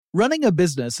Running a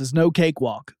business is no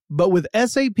cakewalk, but with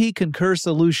SAP Concur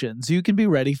Solutions, you can be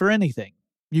ready for anything.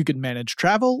 You can manage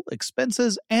travel,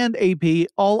 expenses, and AP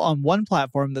all on one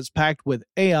platform that's packed with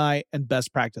AI and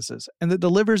best practices, and that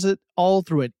delivers it all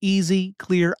through an easy,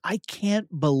 clear, I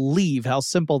can't believe how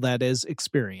simple that is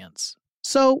experience.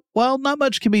 So, while not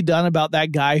much can be done about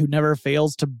that guy who never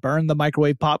fails to burn the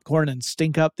microwave popcorn and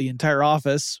stink up the entire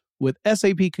office, with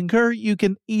SAP Concur, you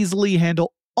can easily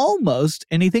handle almost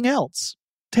anything else.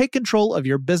 Take control of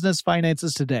your business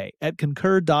finances today at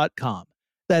Concur.com.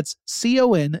 That's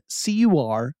CONCUR.com.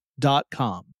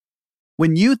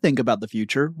 When you think about the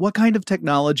future, what kind of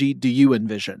technology do you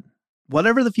envision?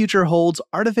 Whatever the future holds,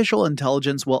 artificial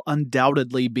intelligence will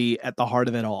undoubtedly be at the heart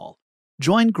of it all.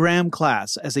 Join Graham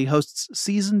Class as he hosts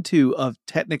Season 2 of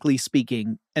Technically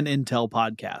Speaking, an Intel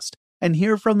podcast, and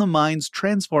hear from the minds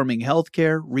transforming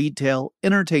healthcare, retail,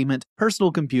 entertainment,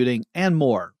 personal computing, and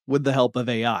more with the help of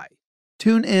AI.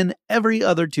 Tune in every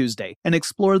other Tuesday and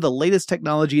explore the latest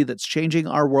technology that's changing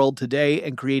our world today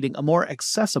and creating a more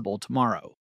accessible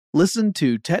tomorrow. Listen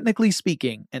to Technically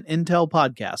Speaking, an Intel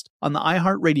podcast on the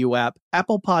iHeartRadio app,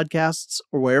 Apple Podcasts,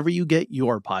 or wherever you get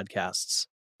your podcasts.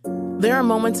 There are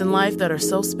moments in life that are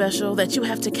so special that you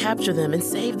have to capture them and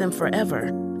save them forever.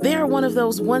 They are one of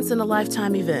those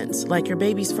once-in-a-lifetime events, like your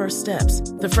baby's first steps,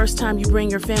 the first time you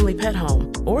bring your family pet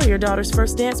home, or your daughter's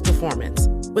first dance performance.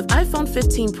 With iPhone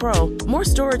 15 Pro, more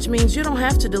storage means you don't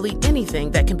have to delete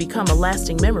anything that can become a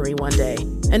lasting memory one day.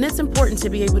 And it's important to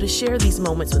be able to share these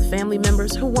moments with family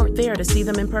members who weren't there to see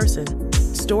them in person.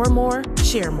 Store more,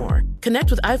 share more.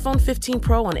 Connect with iPhone 15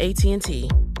 Pro on AT&T.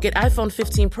 Get iPhone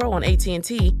 15 Pro on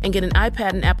AT&T and get an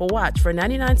iPad and Apple Watch for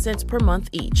 99 cents per month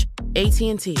each.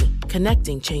 AT&T.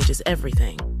 Connecting changes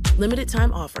everything. Limited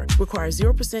time offer. Requires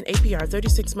 0% APR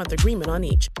 36-month agreement on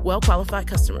each. Well-qualified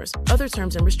customers. Other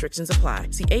terms and restrictions apply.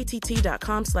 See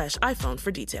att.com/iPhone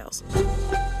for details.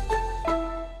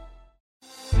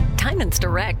 Diamonds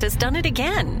Direct has done it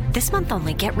again. This month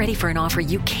only, get ready for an offer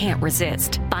you can't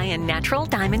resist. Buy a natural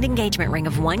diamond engagement ring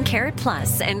of 1 carat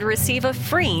plus and receive a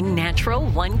free natural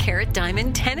 1 carat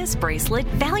diamond tennis bracelet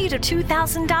valued at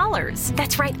 $2,000.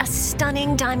 That's right, a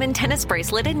stunning diamond tennis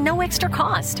bracelet at no extra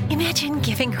cost. Imagine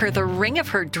giving her the ring of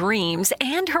her dreams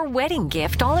and her wedding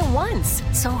gift all at once.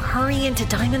 So hurry into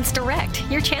Diamonds Direct.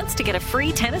 Your chance to get a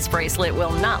free tennis bracelet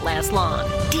will not last long.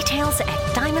 Details at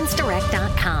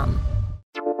diamondsdirect.com.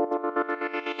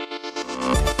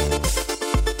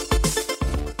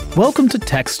 Welcome to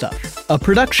Tech Stuff, a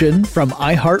production from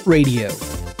iHeartRadio.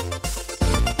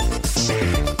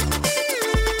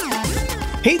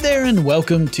 Hey there and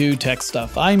welcome to Tech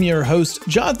Stuff. I'm your host,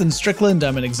 Jonathan Strickland.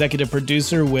 I'm an executive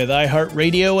producer with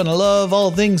iHeartRadio and I love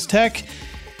all things tech.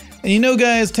 And you know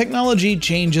guys, technology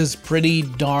changes pretty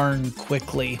darn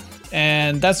quickly.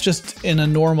 And that's just in a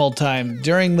normal time.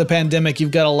 During the pandemic,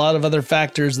 you've got a lot of other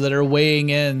factors that are weighing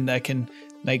in that can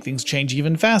make things change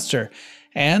even faster.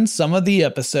 And some of the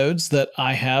episodes that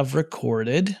I have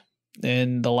recorded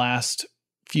in the last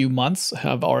few months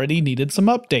have already needed some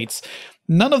updates.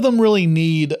 None of them really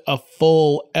need a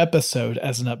full episode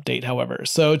as an update, however.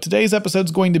 So today's episode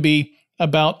is going to be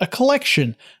about a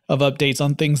collection of updates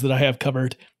on things that I have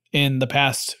covered in the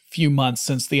past few months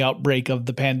since the outbreak of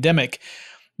the pandemic.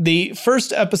 The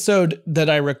first episode that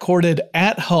I recorded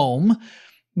at home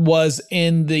was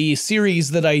in the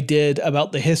series that I did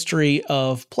about the history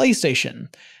of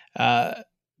PlayStation.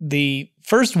 The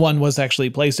first one was actually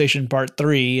PlayStation Part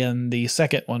 3, and the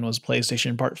second one was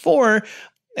PlayStation Part 4.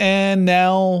 And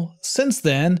now, since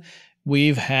then,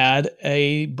 we've had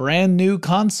a brand new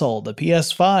console, the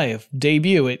PS5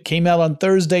 debut. It came out on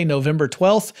Thursday, November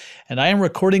 12th, and I am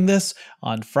recording this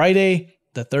on Friday,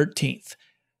 the 13th.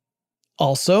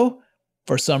 Also,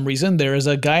 for some reason, there is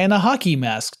a guy in a hockey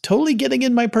mask totally getting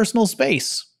in my personal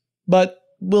space, but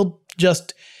we'll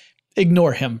just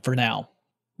ignore him for now.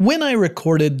 When I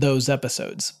recorded those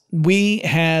episodes, we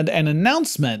had an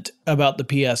announcement about the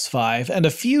PS5 and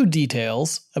a few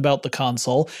details about the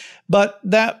console, but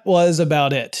that was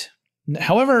about it.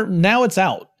 However, now it's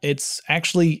out. It's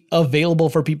actually available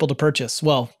for people to purchase.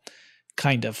 Well,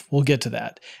 kind of. We'll get to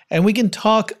that. And we can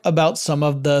talk about some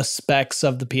of the specs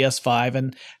of the PS5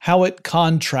 and how it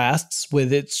contrasts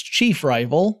with its chief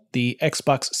rival, the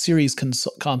Xbox Series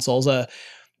consoles,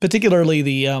 particularly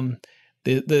the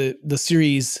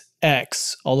Series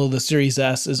X, although the Series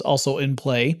S is also in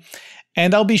play.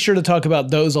 And I'll be sure to talk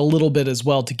about those a little bit as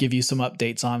well to give you some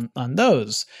updates on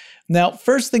those. Now,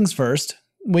 first things first,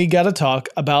 we got to talk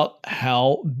about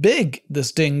how big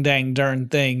this ding dang darn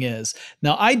thing is.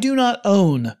 Now, I do not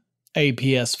own a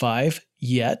PS5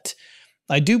 yet.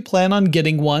 I do plan on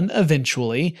getting one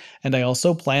eventually, and I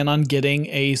also plan on getting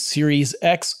a Series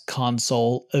X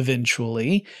console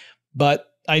eventually, but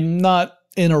I'm not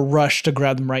in a rush to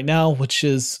grab them right now, which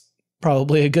is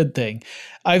probably a good thing.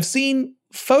 I've seen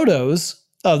photos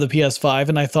of the PS5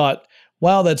 and I thought,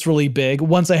 wow, that's really big,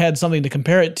 once I had something to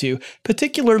compare it to,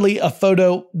 particularly a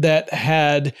photo that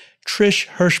had Trish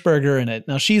Hirschberger in it.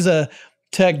 Now, she's a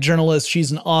tech journalist.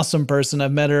 She's an awesome person.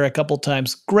 I've met her a couple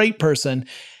times. Great person.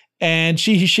 And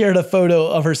she shared a photo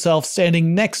of herself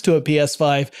standing next to a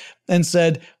PS5 and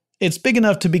said, it's big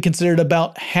enough to be considered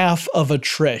about half of a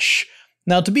Trish.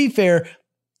 Now, to be fair,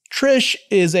 Trish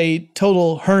is a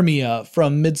total Hermia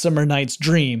from Midsummer Night's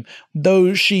Dream.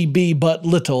 Though she be but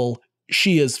little,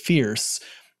 she is fierce.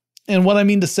 And what I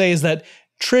mean to say is that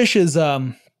Trish is,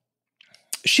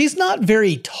 she's not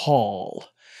very tall.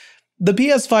 The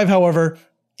PS5, however,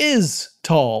 is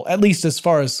tall, at least as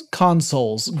far as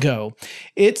consoles go.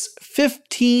 It's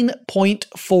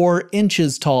 15.4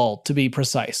 inches tall, to be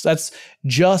precise. That's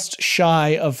just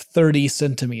shy of 30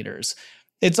 centimeters.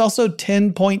 It's also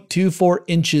 10.24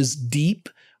 inches deep,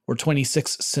 or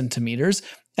 26 centimeters,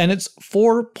 and it's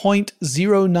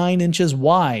 4.09 inches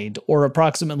wide, or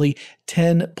approximately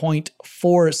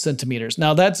 10.4 centimeters.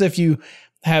 Now, that's if you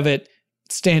have it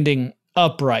standing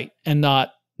upright and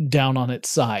not down on its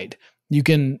side. You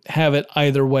can have it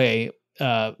either way,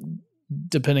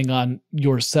 depending on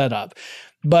your setup.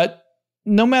 But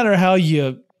no matter how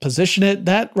you position it,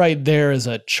 that right there is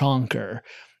a chonker.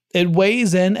 It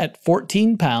weighs in at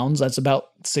 14 pounds. That's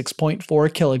about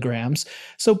 6.4 kilograms.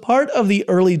 So part of the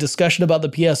early discussion about the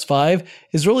PS5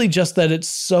 is really just that it's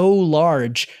so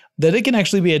large that it can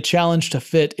actually be a challenge to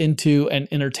fit into an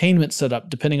entertainment setup,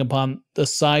 depending upon the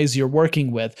size you're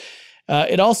working with.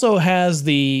 It also has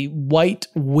the white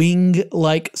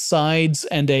wing-like sides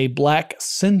and a black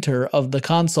center of the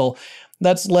console.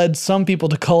 That's led some people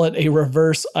to call it a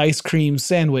reverse ice cream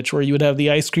sandwich, where you would have the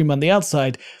ice cream on the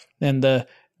outside and the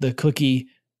cookie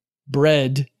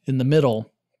bread in the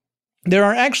middle. There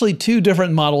are actually two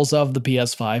different models of the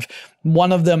PS5.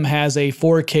 One of them has a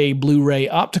 4K Blu-ray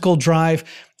optical drive,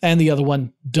 and the other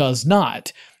one does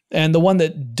not. And the one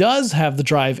that does have the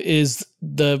drive is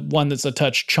the one that's a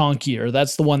touch chonkier.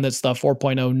 That's the one that's the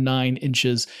 4.09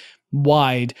 inches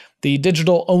wide. The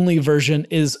digital-only version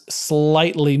is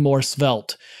slightly more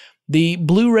svelte. The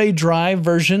Blu-ray drive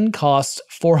version costs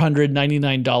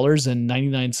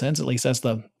 $499.99, at least that's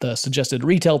the suggested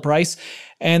retail price.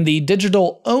 And the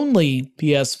digital-only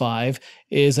PS5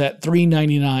 is at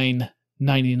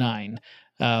 $399.99.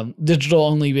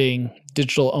 Digital-only being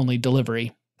digital-only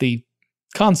delivery. The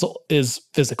console is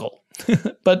physical.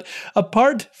 But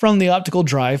apart from the optical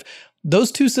drive, those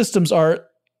two systems are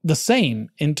the same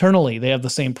internally. They have the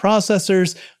same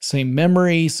processors, same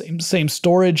memory, same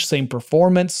storage, same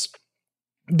performance.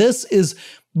 This is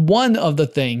one of the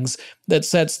things that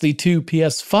sets the two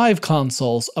PS5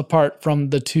 consoles apart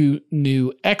from the two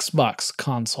new Xbox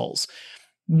consoles.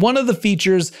 One of the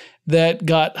features that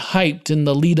got hyped in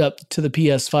the lead up to the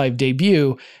PS5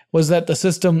 debut was that the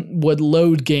system would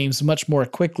load games much more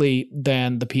quickly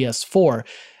than the PS4.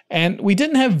 And we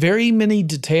didn't have very many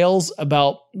details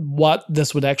about what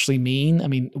this would actually mean. I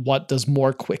mean, what does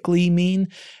more quickly mean?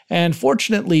 And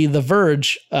fortunately, The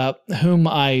Verge, whom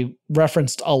I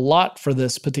referenced a lot for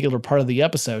this particular part of the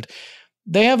episode,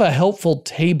 they have a helpful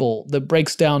table that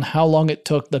breaks down how long it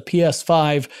took the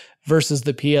PS5 versus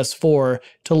the PS4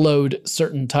 to load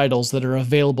certain titles that are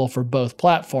available for both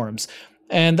platforms.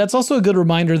 And that's also a good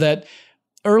reminder that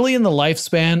early in the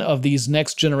lifespan of these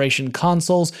next generation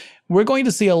consoles, we're going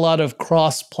to see a lot of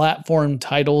cross-platform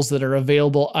titles that are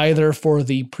available either for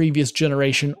the previous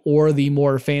generation or the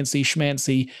more fancy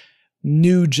schmancy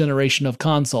new generation of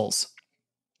consoles.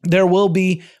 There will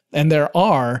be, and there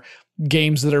are,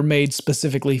 games that are made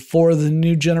specifically for the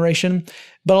new generation,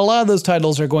 but a lot of those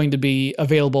titles are going to be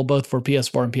available both for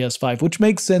PS4 and PS5, which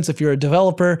makes sense if you're a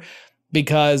developer,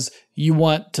 because you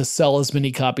want to sell as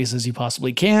many copies as you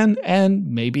possibly can, and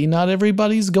maybe not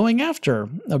everybody's going after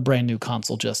a brand new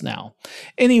console just now.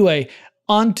 Anyway,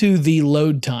 on to the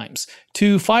load times.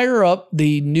 To fire up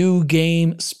the new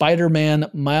game Spider-Man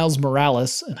Miles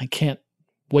Morales, and I can't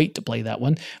wait to play that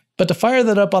one, but to fire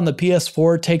that up on the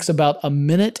PS4 takes about 1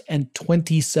 minute and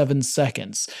 27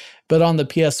 seconds. But on the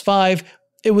PS5,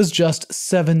 it was just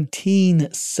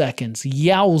 17 seconds.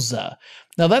 Yowza.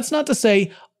 Now that's not to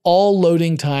say all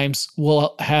loading times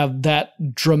will have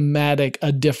that dramatic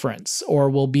a difference or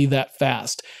will be that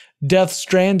fast. Death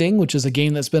Stranding, which is a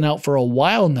game that's been out for a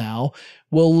while now,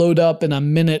 will load up in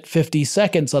 1 minute 50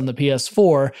 seconds on the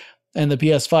PS4, and the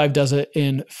PS5 does it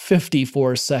in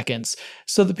 54 seconds.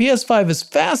 So the PS5 is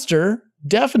faster,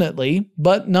 Definitely,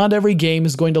 but not every game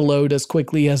is going to load as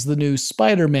quickly as the new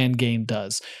Spider-Man game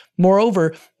does.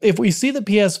 Moreover, if we see the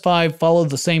PS5 follow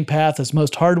the same path as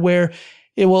most hardware,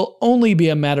 it will only be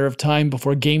a matter of time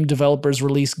before game developers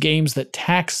release games that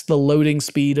tax the loading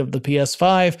speed of the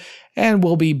PS5, and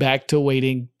we'll be back to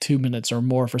waiting 2 minutes or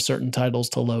more for certain titles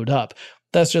to load up.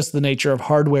 That's just the nature of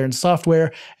hardware and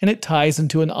software, and it ties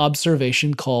into an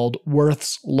observation called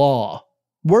Wirth's Law.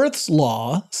 Wirth's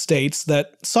Law states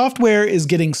that software is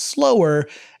getting slower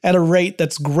at a rate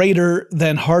that's greater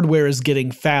than hardware is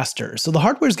getting faster. So the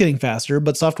hardware is getting faster,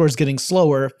 but software is getting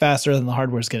slower faster than the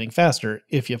hardware is getting faster,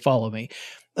 if you follow me.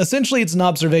 Essentially, it's an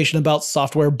observation about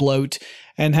software bloat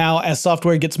and how as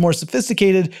software gets more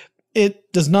sophisticated,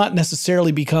 it does not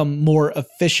necessarily become more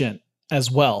efficient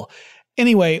as well.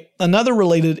 Anyway, another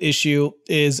related issue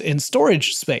is in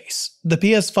storage space. The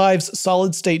PS5's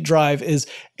solid-state drive is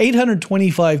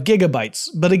 825 gigabytes,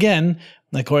 but again,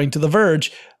 according to The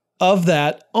Verge, of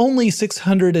that, only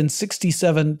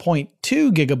 667.2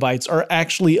 gigabytes are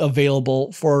actually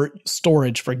available for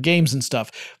storage for games and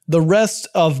stuff. The rest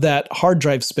of that hard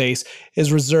drive space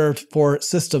is reserved for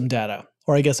system data,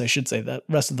 or I guess I should say that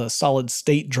rest of the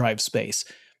solid-state drive space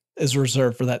is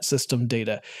reserved for that system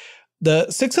data.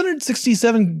 The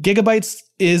 667 gigabytes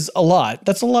is a lot.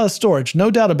 That's a lot of storage,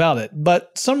 no doubt about it.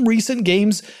 But some recent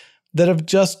games that have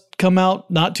just come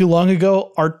out not too long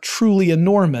ago are truly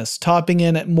enormous, topping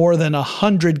in at more than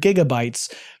 100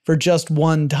 gigabytes for just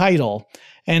one title.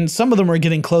 And some of them are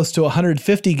getting close to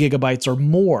 150 gigabytes or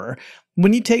more.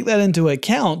 When you take that into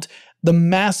account, the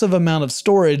massive amount of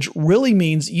storage really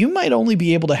means you might only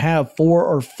be able to have 4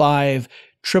 or 5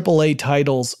 AAA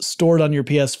titles stored on your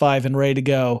PS5 and ready to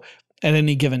go at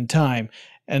any given time.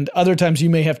 And other times you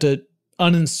may have to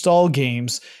uninstall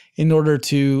games in order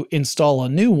to install a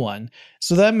new one.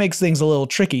 So that makes things a little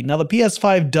tricky. Now the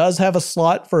PS5 does have a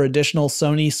slot for additional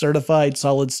Sony certified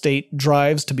solid state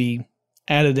drives to be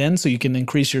added in so you can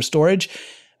increase your storage,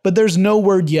 but there's no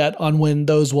word yet on when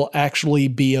those will actually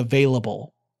be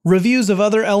available. Reviews of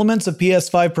other elements of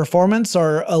PS5 performance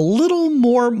are a little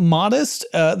more modest.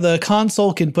 The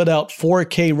console can put out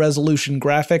 4K resolution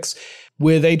graphics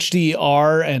with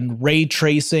HDR and ray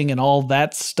tracing and all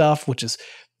that stuff, which is,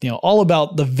 all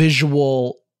about the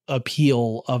visual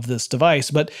appeal of this device.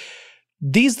 But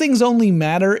these things only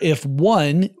matter if,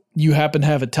 one, you happen to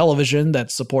have a television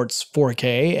that supports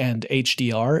 4K and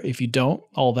HDR. If you don't,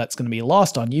 all that's going to be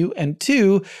lost on you. And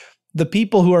two, the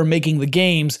people who are making the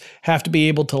games have to be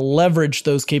able to leverage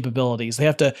those capabilities. They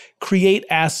have to create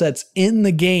assets in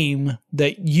the game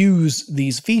that use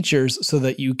these features so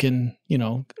that you can,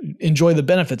 enjoy the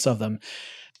benefits of them.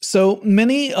 So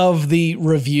many of the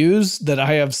reviews that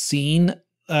I have seen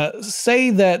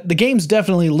say that the games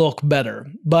definitely look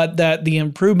better, but that the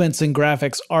improvements in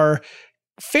graphics are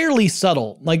fairly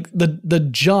subtle. Like the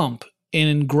jump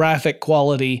in graphic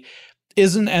quality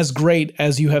isn't as great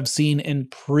as you have seen in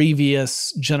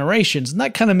previous generations. And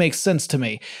that kind of makes sense to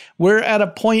me. We're at a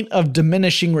point of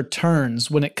diminishing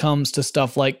returns when it comes to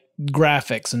stuff like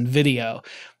graphics and video.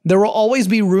 There will always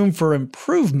be room for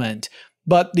improvement,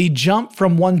 but the jump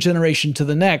from one generation to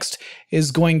the next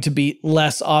is going to be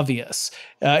less obvious.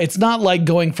 It's not like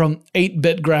going from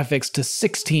 8-bit graphics to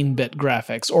 16-bit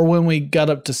graphics, or when we got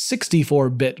up to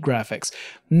 64-bit graphics.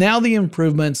 Now the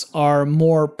improvements are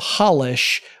more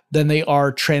polish than they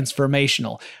are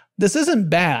transformational. This isn't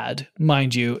bad,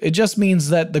 mind you. It just means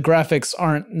that the graphics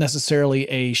aren't necessarily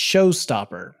a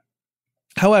showstopper.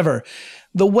 However,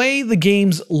 the way the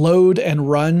games load and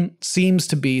run seems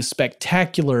to be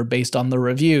spectacular based on the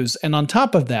reviews, and on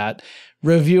top of that,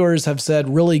 reviewers have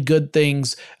said really good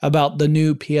things about the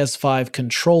new PS5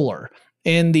 controller.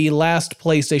 In the last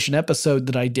PlayStation episode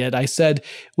that I did, I said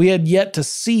we had yet to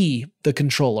see the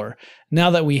controller. Now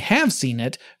that we have seen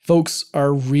it, folks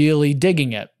are really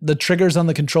digging it. The triggers on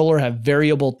the controller have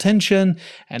variable tension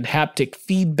and haptic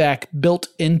feedback built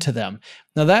into them.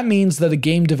 Now that means that a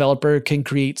game developer can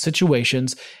create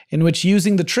situations in which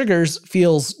using the triggers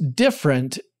feels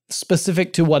different,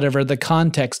 specific to whatever the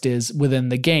context is within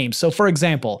the game. So for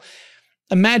example,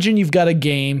 imagine you've got a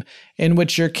game in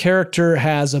which your character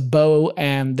has a bow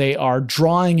and they are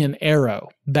drawing an arrow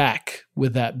back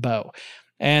with that bow.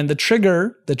 And the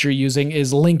trigger that you're using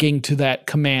is linking to that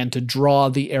command to draw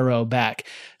the arrow back.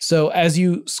 So as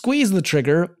you squeeze the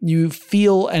trigger, you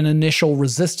feel an initial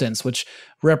resistance, which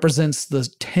represents the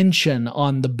tension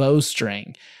on the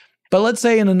bowstring. But let's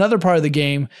say in another part of the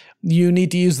game, you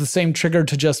need to use the same trigger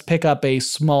to just pick up a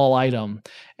small item.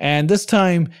 And this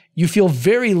time, you feel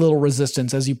very little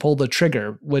resistance as you pull the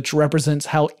trigger, which represents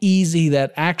how easy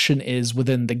that action is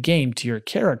within the game to your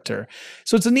character.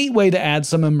 So it's a neat way to add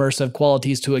some immersive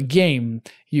qualities to a game.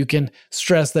 You can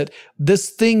stress that this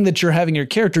thing that you're having your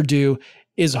character do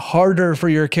is harder for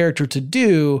your character to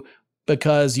do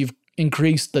because you've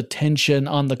increased the tension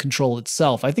on the control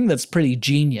itself. I think that's pretty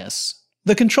genius.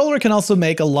 The controller can also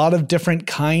make a lot of different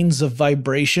kinds of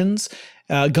vibrations.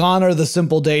 Gone are the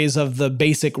simple days of the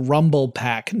basic rumble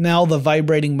pack. Now the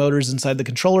vibrating motors inside the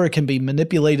controller can be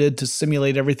manipulated to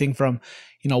simulate everything from,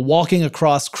 walking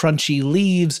across crunchy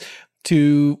leaves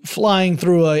to flying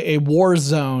through a war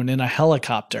zone in a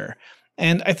helicopter.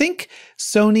 And I think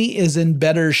Sony is in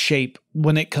better shape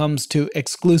when it comes to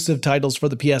exclusive titles for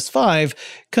the PS5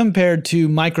 compared to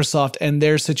Microsoft and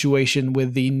their situation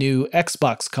with the new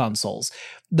Xbox consoles.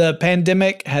 The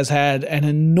pandemic has had an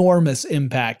enormous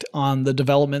impact on the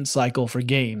development cycle for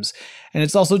games, and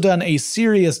it's also done a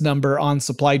serious number on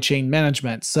supply chain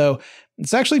management. So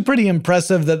it's actually pretty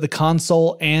impressive that the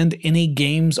console and any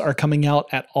games are coming out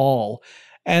at all.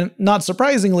 And not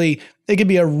surprisingly, it can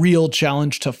be a real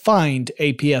challenge to find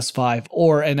a PS5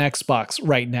 or an Xbox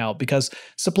right now because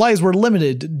supplies were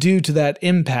limited due to that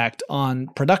impact on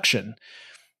production.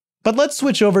 But let's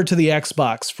switch over to the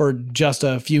Xbox for just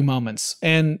a few moments.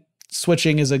 And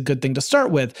switching is a good thing to start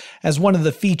with, as one of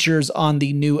the features on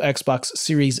the new Xbox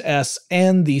Series S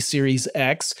and the Series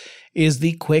X is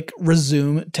the quick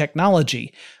resume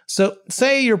technology. So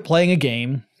say you're playing a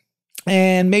game,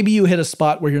 and maybe you hit a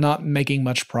spot where you're not making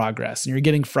much progress and you're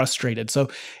getting frustrated.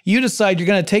 So you decide you're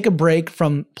going to take a break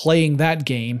from playing that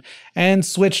game and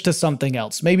switch to something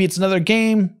else. Maybe it's another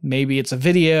game, maybe it's a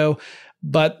video,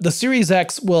 but the Series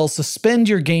X will suspend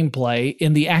your gameplay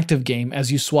in the active game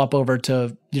as you swap over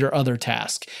to your other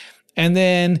task. And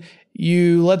then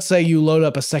let's say you load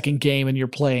up a second game and you're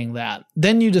playing that.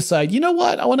 Then you decide, you know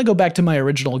what? I want to go back to my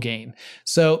original game.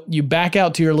 So you back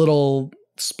out to your little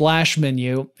splash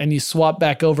menu and you swap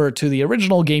back over to the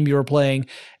original game you were playing,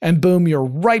 and boom, you're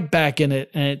right back in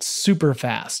it, and it's super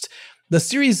fast. The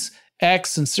Series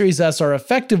X and Series S are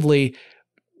effectively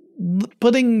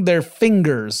putting their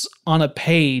fingers on a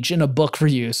page in a book for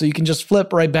you, so you can just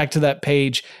flip right back to that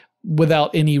page without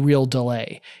any real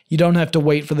delay. You don't have to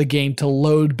wait for the game to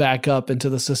load back up into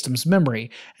the system's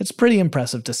memory. It's pretty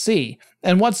impressive to see.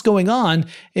 And what's going on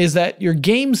is that your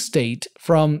game state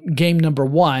from game number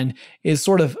one is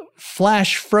sort of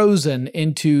flash frozen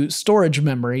into storage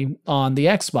memory on the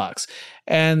Xbox.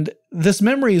 And this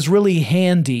memory is really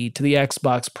handy to the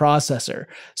Xbox processor.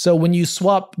 So when you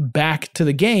swap back to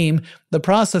the game, the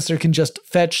processor can just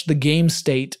fetch the game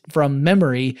state from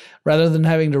memory rather than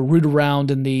having to root around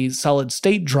in the solid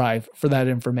state drive for that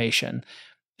information.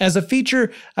 As a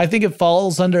feature, I think it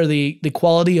falls under the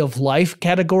quality of life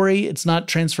category. It's not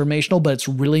transformational, but it's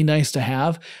really nice to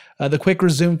have. The quick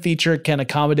resume feature can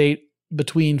accommodate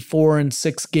between 4 and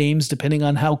 6 games, depending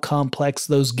on how complex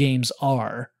those games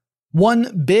are.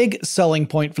 One big selling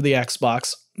point for the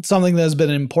Xbox, something that has been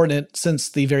important since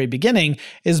the very beginning,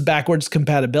 is backwards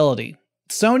compatibility.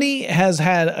 Sony has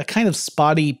had a kind of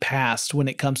spotty past when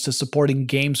it comes to supporting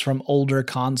games from older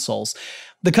consoles.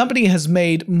 The company has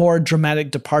made more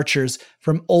dramatic departures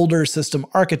from older system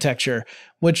architecture,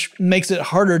 which makes it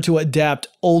harder to adapt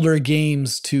older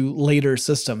games to later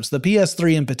systems. The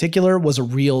PS3 in particular was a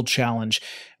real challenge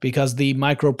because the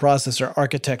microprocessor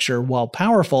architecture, while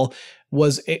powerful,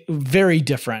 was very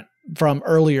different from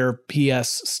earlier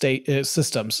PS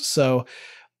systems. So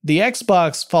the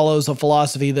Xbox follows a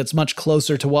philosophy that's much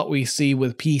closer to what we see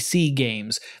with PC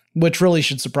games, which really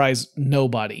should surprise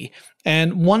nobody.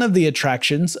 And one of the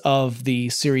attractions of the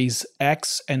Series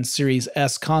X and Series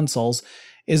S consoles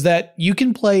is that you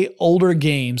can play older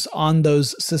games on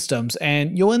those systems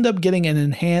and you'll end up getting an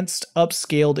enhanced,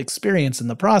 upscaled experience in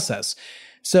the process.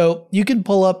 So you can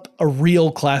pull up a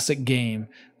real classic game,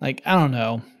 like, I don't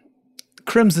know,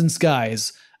 Crimson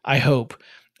Skies, I hope,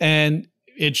 and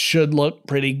it should look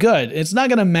pretty good. It's not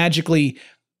going to magically,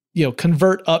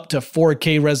 convert up to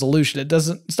 4K resolution.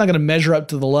 It's not going to measure up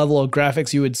to the level of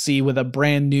graphics you would see with a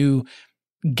brand new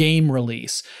game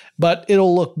release, but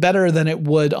it'll look better than it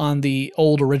would on the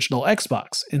old original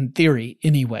Xbox, in theory,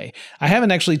 anyway. I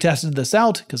haven't actually tested this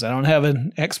out because I don't have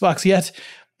an Xbox yet.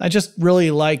 I just really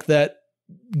like that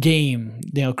game.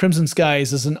 Crimson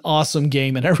Skies is an awesome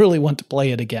game, and I really want to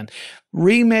play it again.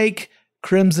 Remake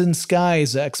Crimson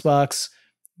Skies, Xbox.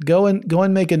 Go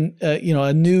and make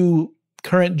a new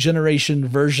current generation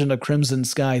version of Crimson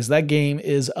Skies. That game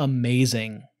is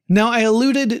amazing. Now, I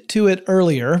alluded to it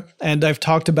earlier, and I've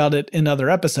talked about it in other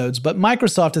episodes, but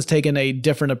Microsoft has taken a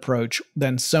different approach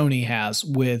than Sony has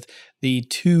with the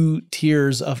two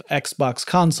tiers of Xbox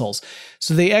consoles.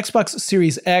 So the Xbox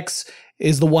Series X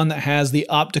is the one that has the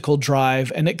optical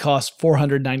drive, and it costs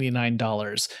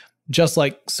 $499, just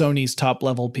like Sony's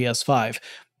top-level PS5.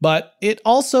 But it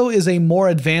also is a more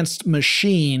advanced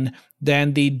machine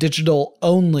than the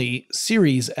digital-only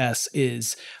Series S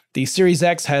is. The Series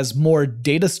X has more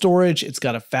data storage, it's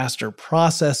got a faster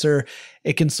processor,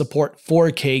 it can support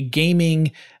 4K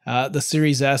gaming, the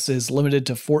Series S is limited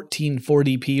to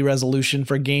 1440p resolution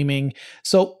for gaming.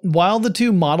 So while the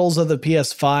two models of the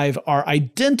PS5 are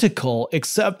identical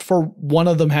except for one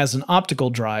of them has an optical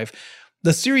drive,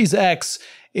 the Series X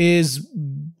is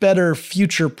better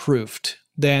future-proofed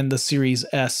than the Series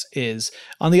S is.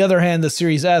 On the other hand, the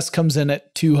Series S comes in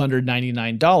at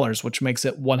 $299, which makes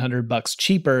it $100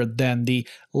 cheaper than the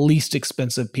least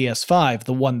expensive PS5,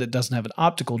 the one that doesn't have an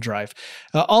optical drive.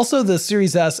 Also, the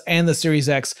Series S and the Series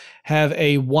X have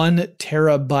a 1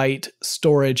 terabyte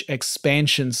storage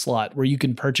expansion slot where you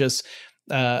can purchase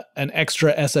an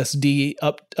extra SSD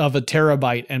up of a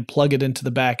terabyte and plug it into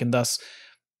the back, and thus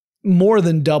more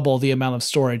than double the amount of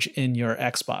storage in your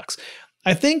Xbox.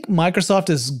 I think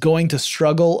Microsoft is going to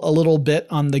struggle a little bit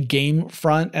on the game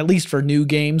front, at least for new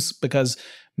games, because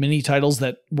many titles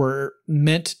that were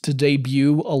meant to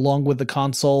debut along with the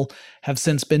console have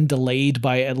since been delayed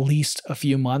by at least a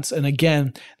few months. And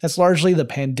again, that's largely the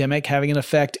pandemic having an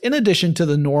effect, in addition to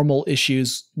the normal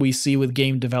issues we see with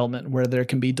game development where there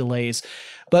can be delays.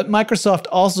 But Microsoft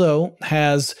also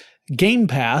has Game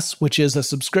Pass, which is a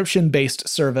subscription-based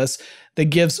service that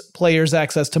gives players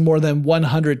access to more than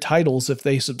 100 titles if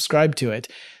they subscribe to it.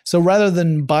 So rather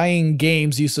than buying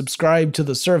games, you subscribe to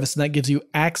the service, and that gives you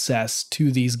access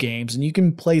to these games. And you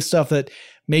can play stuff that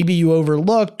maybe you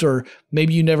overlooked, or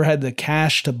maybe you never had the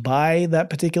cash to buy that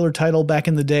particular title back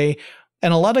in the day.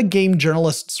 And a lot of game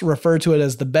journalists refer to it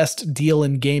as the best deal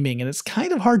in gaming, and it's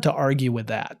kind of hard to argue with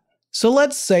that. So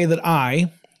let's say that I,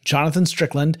 Jonathan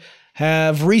Strickland,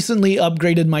 have recently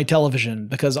upgraded my television,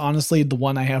 because honestly, the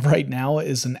one I have right now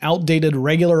is an outdated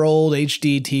regular old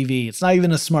HD TV. It's not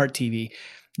even a smart TV.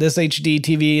 This HD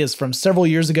TV is from several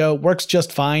years ago, works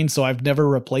just fine, so I've never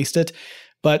replaced it.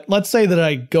 But let's say that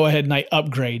I go ahead and I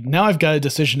upgrade. Now I've got a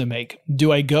decision to make.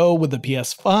 Do I go with the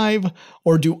PS5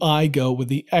 or do I go with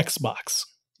the Xbox?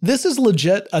 This is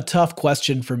legit a tough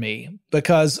question for me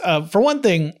because, for one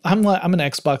thing, I'm an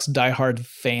Xbox diehard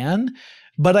fan,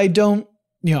 but I don't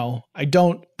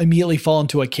immediately fall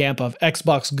into a camp of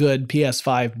Xbox good,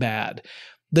 PS5 bad.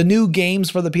 The new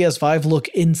games for the PS5 look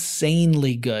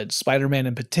insanely good, Spider-Man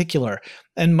in particular,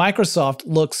 and Microsoft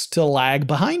looks to lag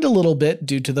behind a little bit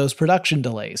due to those production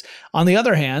delays. On the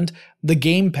other hand, the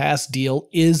Game Pass deal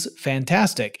is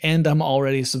fantastic, and I'm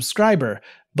already a subscriber.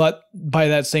 But by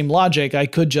that same logic, I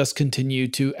could just continue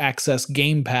to access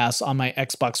Game Pass on my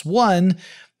Xbox One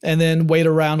and then wait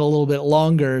around a little bit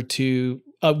longer to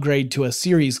upgrade to a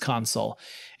Series console.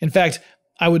 In fact,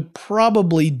 I would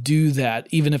probably do that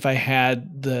even if I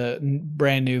had the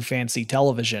brand new fancy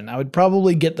television. I would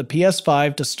probably get the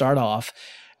PS5 to start off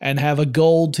and have a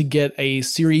goal to get a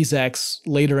Series X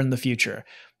later in the future.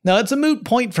 Now, it's a moot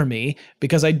point for me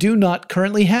because I do not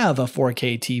currently have a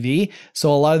 4K TV,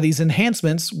 so a lot of these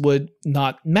enhancements would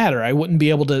not matter. I wouldn't be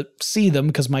able to see them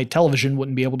because my television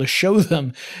wouldn't be able to show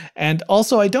them. And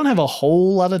also, I don't have a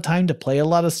whole lot of time to play a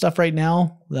lot of stuff right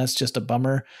now. That's just a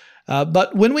bummer.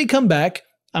 But when we come back,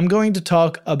 I'm going to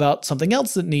talk about something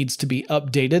else that needs to be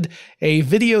updated, a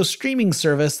video streaming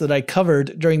service that I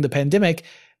covered during the pandemic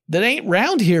that ain't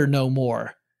round here no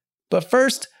more. But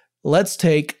first, let's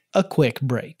take a quick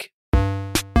break.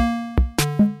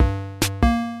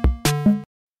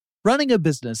 Running a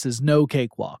business is no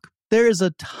cakewalk. There is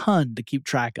a ton to keep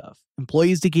track of.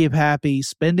 Employees to keep happy,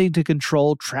 spending to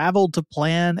control, travel to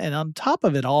plan, and on top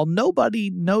of it all, nobody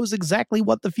knows exactly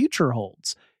what the future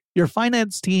holds. Your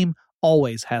finance team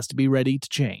always has to be ready to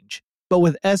change. But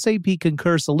with SAP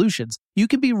Concur Solutions, you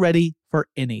can be ready for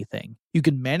anything. You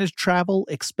can manage travel,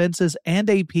 expenses, and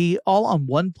AP all on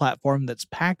one platform that's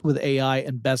packed with AI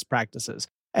and best practices,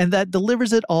 and that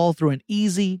delivers it all through an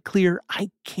easy, clear, I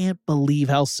can't believe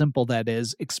how simple that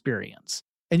is experience.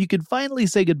 And you can finally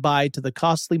say goodbye to the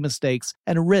costly mistakes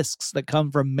and risks that come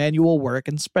from manual work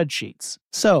and spreadsheets.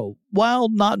 So, while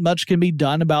not much can be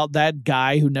done about that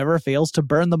guy who never fails to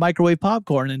burn the microwave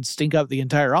popcorn and stink up the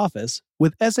entire office,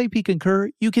 with SAP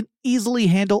Concur, you can easily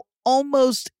handle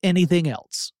almost anything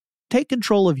else. Take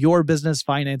control of your business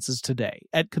finances today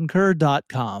at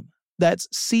Concur.com. That's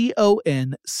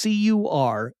CONCUR.com.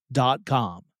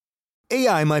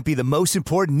 AI might be the most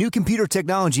important new computer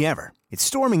technology ever. It's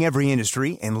storming every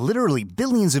industry, and literally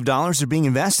billions of dollars are being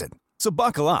invested. So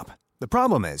buckle up. The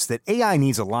problem is that AI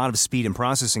needs a lot of speed and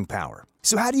processing power.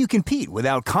 So how do you compete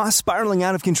without costs spiraling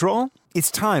out of control?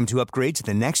 It's time to upgrade to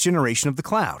the next generation of the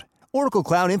cloud. Oracle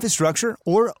Cloud Infrastructure,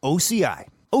 or OCI.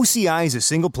 OCI is a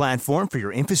single platform for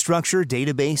your infrastructure,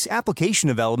 database, application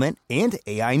development, and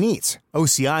AI needs.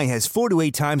 OCI has 4 to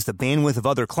 8 times the bandwidth of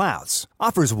other clouds,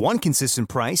 offers one consistent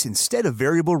price instead of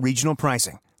variable regional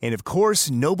pricing. And of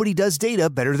course, nobody does data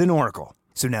better than Oracle.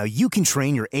 So now you can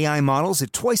train your AI models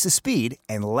at twice the speed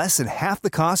and less than half the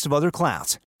cost of other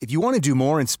clouds. If you want to do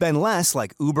more and spend less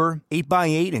like Uber,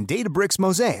 8x8, and Databricks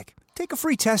Mosaic, take a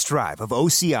free test drive of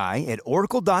OCI at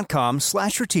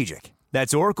oracle.com/strategic.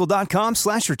 That's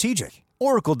oracle.com/strategic.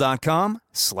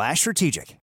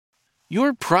 oracle.com/strategic.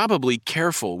 You're probably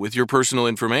careful with your personal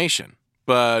information,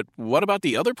 but what about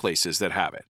the other places that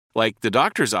have it? Like the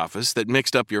doctor's office that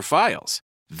mixed up your files.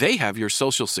 They have your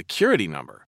social security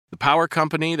number. The power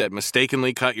company that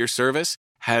mistakenly cut your service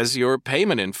has your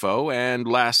payment info and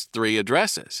last 3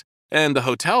 addresses. And the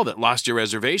hotel that lost your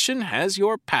reservation has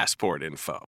your passport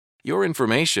info. Your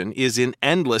information is in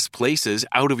endless places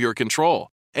out of your control.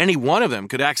 Any one of them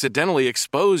could accidentally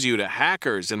expose you to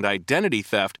hackers and identity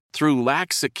theft through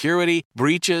lax security,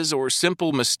 breaches, or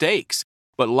simple mistakes.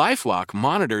 But LifeLock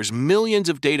monitors millions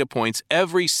of data points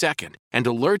every second and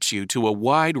alerts you to a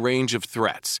wide range of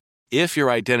threats. If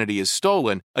your identity is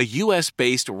stolen, a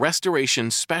U.S.-based restoration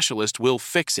specialist will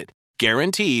fix it,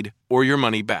 guaranteed, or your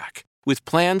money back, with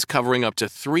plans covering up to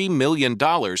 $3 million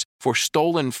for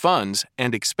stolen funds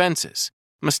and expenses.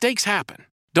 Mistakes happen.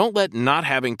 Don't let not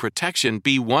having protection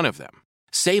be one of them.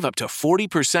 Save up to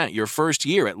 40% your first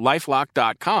year at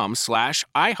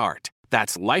LifeLock.com/iHeart.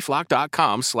 That's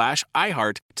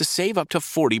LifeLock.com/iHeart to save up to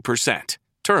 40%.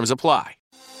 Terms apply.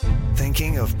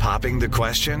 Thinking of popping the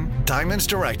question? Diamonds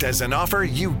Direct has an offer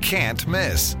you can't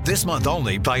miss. This month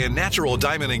only, buy a natural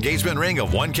diamond engagement ring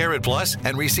of 1 carat plus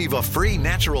and receive a free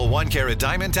natural 1 carat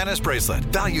diamond tennis bracelet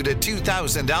valued at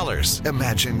 $2,000.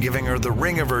 Imagine giving her the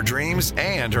ring of her dreams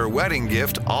and her wedding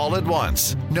gift all at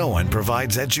once. No one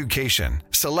provides education,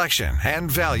 selection,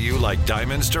 and value like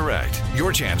Diamonds Direct.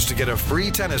 Your chance to get a free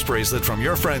tennis bracelet from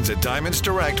your friends at Diamonds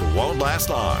Direct won't last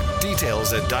long.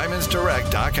 Details at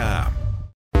diamondsdirect.com.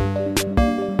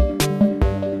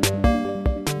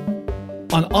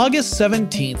 On August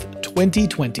 17th,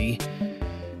 2020,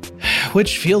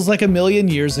 which feels like a million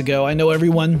years ago. I know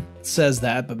everyone says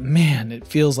that, but man, it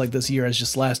feels like this year has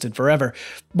just lasted forever.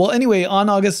 Well, anyway, on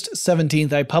August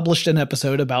 17th, I published an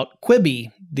episode about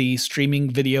Quibi, the streaming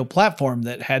video platform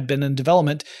that had been in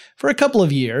development for a couple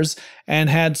of years and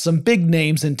had some big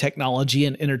names in technology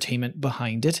and entertainment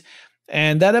behind it.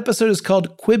 And that episode is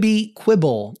called Quibi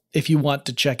Quibble, if you want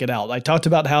to check it out. I talked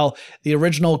about how the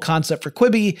original concept for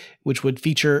Quibi, which would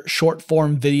feature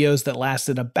short-form videos that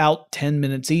lasted about 10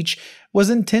 minutes each, was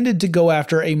intended to go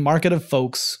after a market of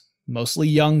folks, mostly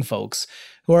young folks,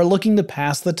 who are looking to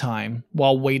pass the time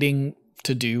while waiting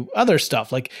to do other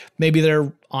stuff. Like maybe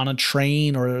they're on a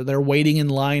train or they're waiting in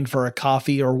line for a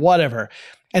coffee or whatever.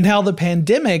 And how the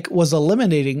pandemic was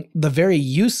eliminating the very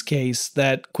use case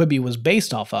that Quibi was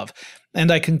based off of. And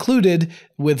I concluded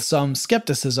with some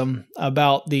skepticism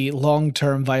about the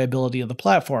long-term viability of the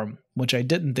platform, which I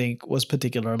didn't think was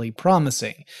particularly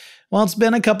promising. Well, it's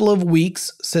been a couple of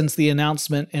weeks since the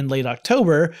announcement in late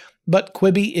October, but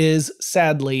Quibi is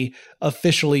sadly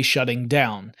officially shutting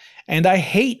down. And I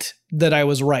hate that I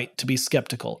was right to be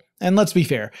skeptical. And let's be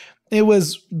fair, it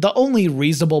was the only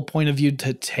reasonable point of view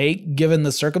to take given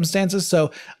the circumstances,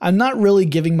 so I'm not really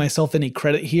giving myself any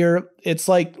credit here. It's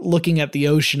like looking at the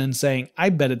ocean and saying, I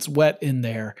bet it's wet in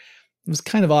there. It was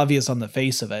kind of obvious on the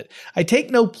face of it. I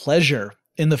take no pleasure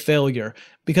in the failure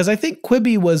because I think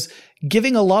Quibi was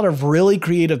giving a lot of really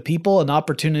creative people an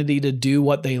opportunity to do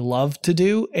what they love to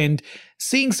do, and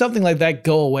seeing something like that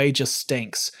go away just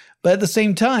stinks. But at the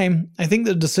same time, I think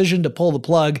the decision to pull the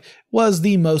plug was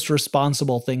the most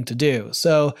responsible thing to do.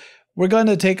 So we're going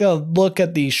to take a look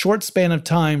at the short span of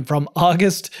time from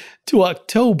August to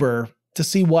October to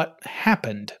see what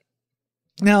happened.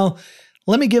 Now,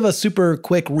 let me give a super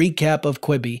quick recap of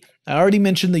Quibi. I already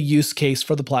mentioned the use case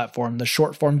for the platform, the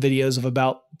short form videos of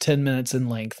about 10 minutes in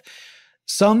length.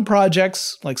 Some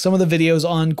projects, like some of the videos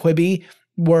on Quibi,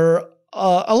 were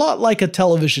a lot like a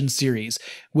television series,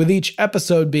 with each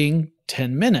episode being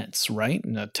 10 minutes, right?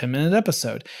 A 10-minute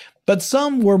episode. But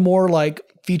some were more like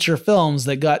feature films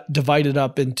that got divided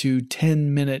up into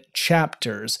 10-minute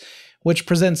chapters, which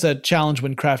presents a challenge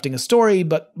when crafting a story,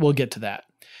 but we'll get to that.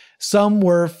 Some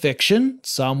were fiction,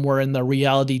 some were in the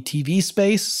reality TV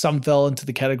space, some fell into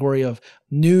the category of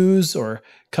news or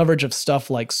coverage of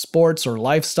stuff like sports or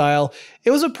lifestyle.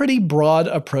 It was a pretty broad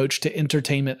approach to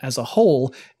entertainment as a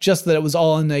whole, just that it was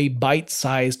all in a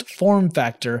bite-sized form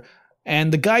factor.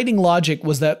 And the guiding logic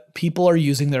was that people are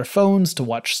using their phones to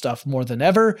watch stuff more than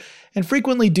ever, and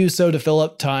frequently do so to fill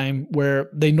up time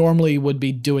where they normally would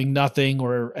be doing nothing,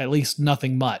 or at least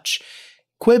nothing much.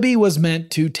 Quibi was meant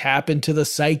to tap into the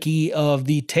psyche of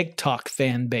the TikTok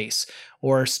fan base,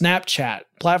 or Snapchat,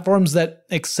 platforms that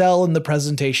excel in the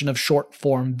presentation of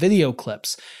short-form video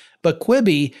clips. But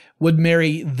Quibi would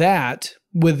marry that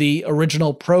with the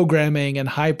original programming and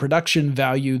high production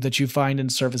value that you find in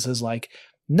services like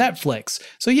Netflix.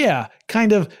 So yeah,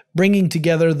 kind of bringing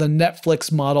together the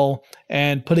Netflix model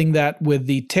and putting that with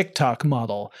the TikTok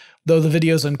model, though the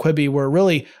videos on Quibi were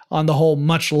really, on the whole,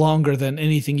 much longer than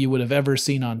anything you would have ever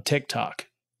seen on TikTok.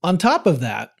 On top of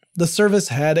that, the service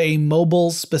had a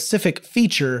mobile-specific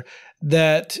feature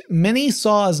that many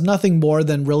saw as nothing more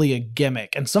than really a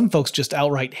gimmick, and some folks just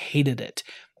outright hated it.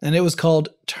 And it was called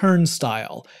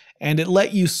Turnstile, and it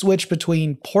let you switch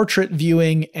between portrait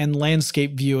viewing and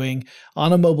landscape viewing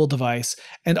on a mobile device,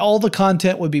 and all the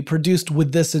content would be produced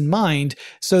with this in mind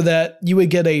so that you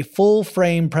would get a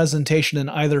full-frame presentation in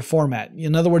either format.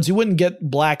 In other words, you wouldn't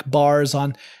get black bars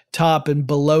on top and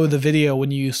below the video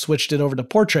when you switched it over to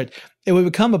portrait. It would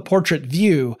become a portrait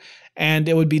view, and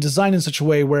it would be designed in such a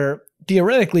way where,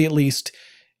 theoretically at least,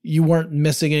 you weren't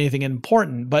missing anything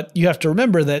important. But you have to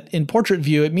remember that in portrait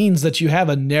view, it means that you have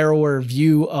a narrower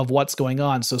view of what's going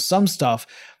on. So some stuff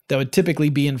that would typically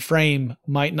be in frame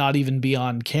might not even be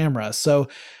on camera. So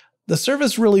the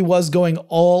service really was going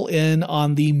all in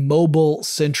on the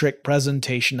mobile-centric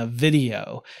presentation of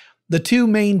video. The two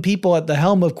main people at the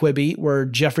helm of Quibi were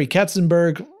Jeffrey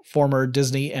Katzenberg, former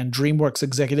Disney and DreamWorks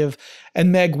executive,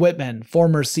 and Meg Whitman,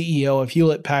 former CEO of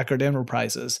Hewlett-Packard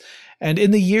Enterprises. And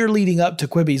in the year leading up to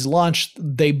Quibi's launch,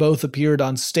 they both appeared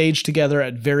on stage together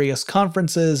at various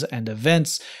conferences and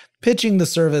events, pitching the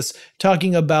service,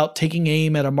 talking about taking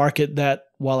aim at a market that,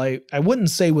 while I wouldn't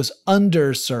say was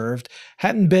underserved,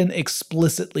 hadn't been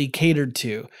explicitly catered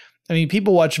to. I mean,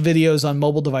 people watch videos on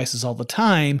mobile devices all the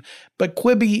time, but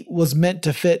Quibi was meant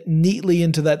to fit neatly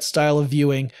into that style of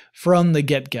viewing from the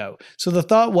get-go. So the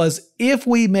thought was, if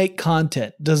we make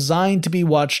content designed to be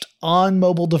watched on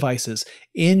mobile devices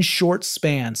in short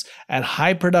spans at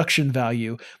high production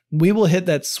value, we will hit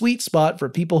that sweet spot for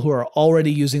people who are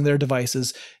already using their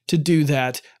devices to do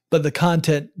that, but the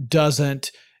content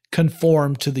doesn't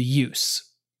conform to the use.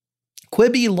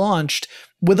 Quibi launched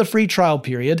with a free trial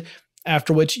period,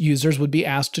 after which users would be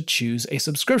asked to choose a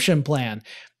subscription plan.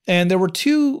 And there were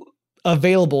two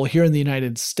available here in the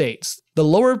United States. The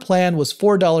lower plan was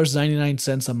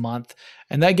 $4.99 a month,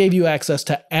 and that gave you access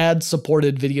to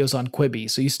ad-supported videos on Quibi,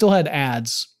 so you still had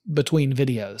ads between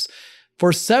videos.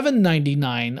 For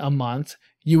 $7.99 a month,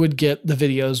 you would get the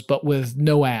videos but with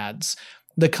no ads.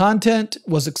 The content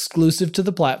was exclusive to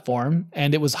the platform,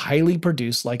 and it was highly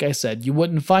produced, like I said. You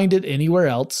wouldn't find it anywhere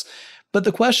else. But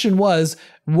the question was,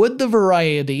 would the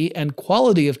variety and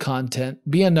quality of content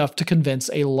be enough to convince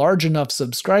a large enough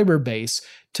subscriber base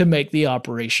to make the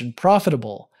operation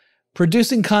profitable?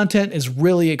 Producing content is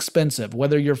really expensive,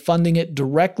 whether you're funding it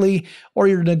directly or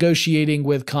you're negotiating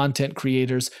with content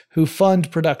creators who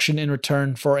fund production in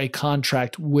return for a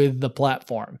contract with the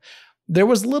platform. There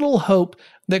was little hope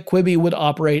that Quibi would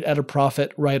operate at a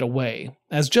profit right away,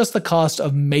 as just the cost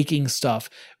of making stuff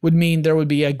would mean there would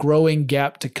be a growing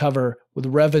gap to cover with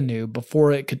revenue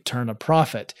before it could turn a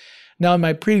profit. Now, in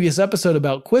my previous episode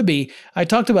about Quibi, I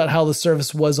talked about how the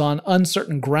service was on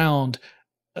uncertain ground.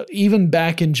 Even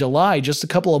back in July, just a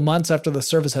couple of months after the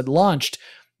service had launched,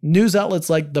 news outlets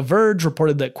like The Verge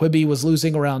reported that Quibi was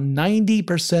losing around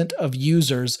 90% of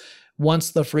users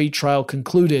once the free trial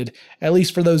concluded, at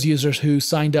least for those users who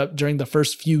signed up during the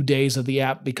first few days of the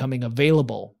app becoming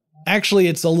available. Actually,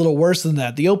 it's a little worse than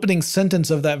that. The opening sentence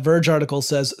of that Verge article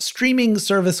says, streaming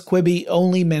service Quibi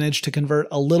only managed to convert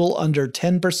a little under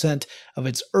 10% of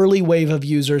its early wave of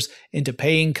users into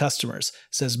paying customers,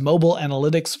 says mobile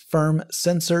analytics firm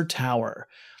Sensor Tower.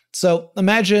 So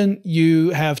imagine you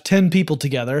have 10 people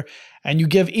together, and you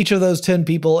give each of those 10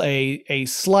 people a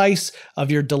slice of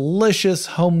your delicious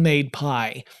homemade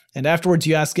pie. And afterwards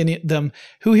you ask them,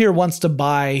 who here wants to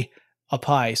buy a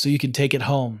pie so you can take it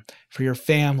home for your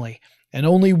family? And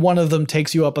only one of them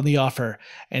takes you up on the offer,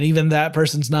 and even that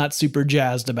person's not super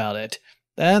jazzed about it.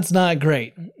 That's not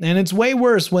great. And it's way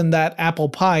worse when that apple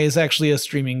pie is actually a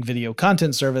streaming video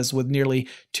content service with nearly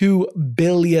 $2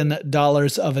 billion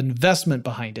of investment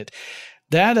behind it.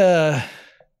 That's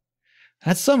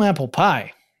some apple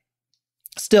pie.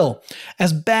 Still,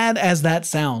 as bad as that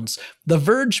sounds, the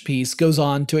Verge piece goes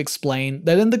on to explain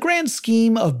that in the grand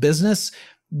scheme of business,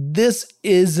 this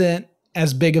isn't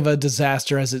as big of a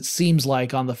disaster as it seems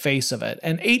like on the face of it.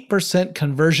 An 8%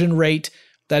 conversion rate,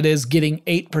 that is getting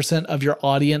 8% of your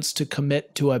audience to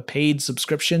commit to a paid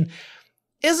subscription,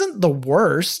 isn't the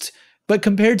worst, but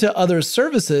compared to other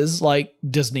services like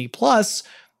Disney Plus,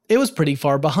 it was pretty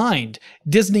far behind.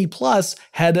 Disney Plus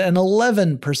had an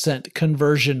 11%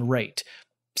 conversion rate.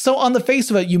 So on the face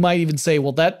of it, you might even say,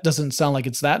 well, that doesn't sound like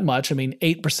it's that much. I mean,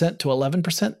 8% to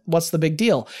 11%, what's the big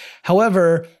deal?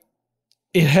 However,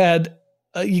 it had,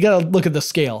 you got to look at the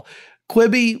scale.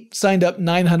 Quibi signed up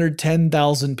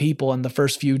 910,000 people in the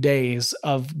first few days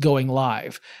of going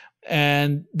live.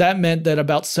 And that meant that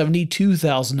about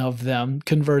 72,000 of them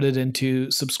converted into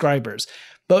subscribers.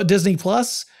 But Disney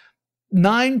Plus,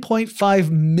 9.5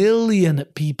 million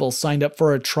people signed up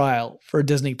for a trial for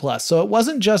Disney Plus. So it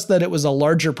wasn't just that it was a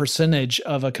larger percentage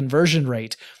of a conversion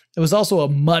rate, it was also a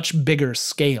much bigger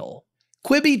scale.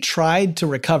 Quibi tried to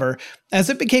recover as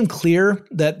it became clear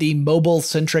that the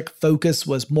mobile-centric focus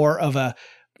was more of an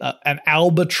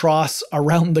albatross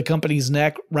around the company's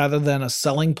neck rather than a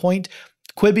selling point.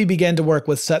 Quibi began to work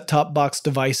with set-top box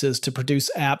devices to produce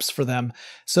apps for them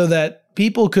so that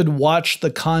people could watch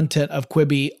the content of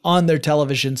Quibi on their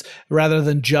televisions rather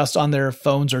than just on their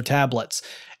phones or tablets.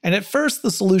 And at first,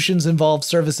 the solutions involved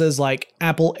services like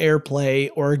Apple AirPlay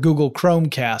or Google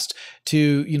Chromecast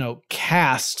to,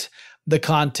 cast the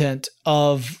content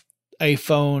of a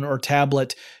phone or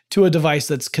tablet to a device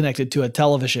that's connected to a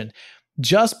television.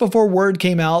 Just before word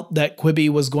came out that Quibi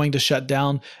was going to shut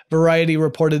down, Variety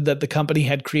reported that the company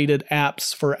had created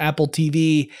apps for Apple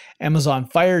TV, Amazon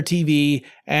Fire TV,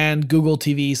 and Google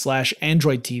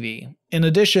TV/Android TV. In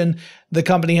addition, the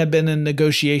company had been in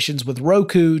negotiations with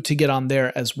Roku to get on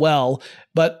there as well,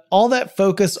 but all that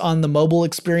focus on the mobile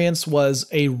experience was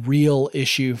a real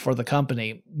issue for the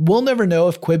company. We'll never know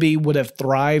if Quibi would have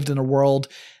thrived in a world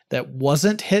that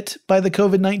wasn't hit by the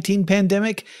COVID-19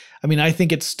 pandemic. I mean, I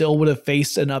think it still would have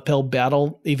faced an uphill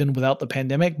battle even without the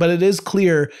pandemic, but it is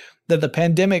clear that the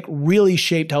pandemic really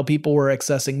shaped how people were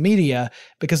accessing media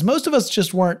because most of us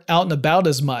just weren't out and about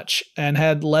as much and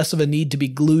had less of a need to be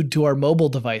glued to our mobile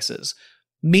devices.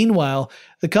 Meanwhile,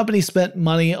 the company spent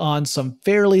money on some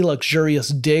fairly luxurious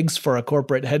digs for a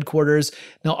corporate headquarters.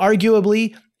 Now,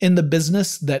 arguably, in the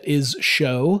business that is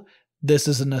show, this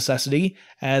is a necessity,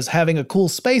 as having a cool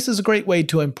space is a great way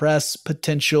to impress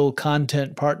potential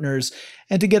content partners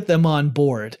and to get them on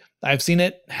board. I've seen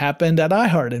it happen at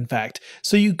iHeart, in fact.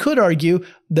 So you could argue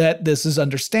that this is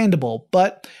understandable,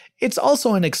 but it's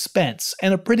also an expense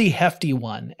and a pretty hefty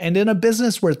one. And in a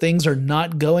business where things are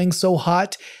not going so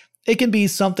hot, it can be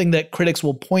something that critics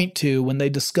will point to when they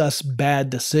discuss bad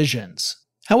decisions.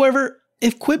 However,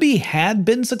 if Quibi had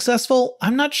been successful,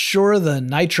 I'm not sure the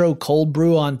Nitro cold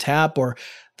brew on tap or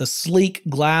the sleek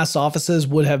glass offices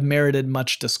would have merited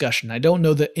much discussion. I don't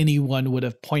know that anyone would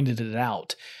have pointed it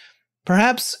out.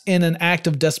 Perhaps in an act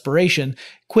of desperation,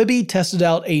 Quibi tested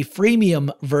out a freemium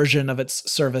version of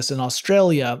its service in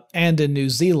Australia and in New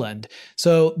Zealand.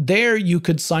 So there you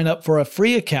could sign up for a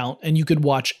free account and you could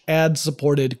watch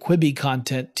ad-supported Quibi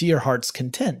content to your heart's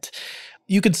content.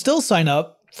 You could still sign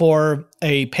up for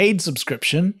a paid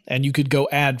subscription, and you could go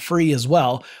ad-free as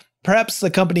well. Perhaps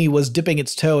the company was dipping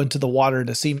its toe into the water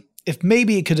to see if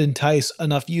maybe it could entice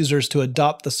enough users to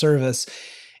adopt the service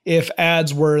if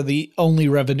ads were the only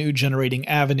revenue-generating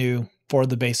avenue for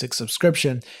the basic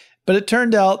subscription. But it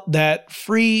turned out that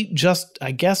free just,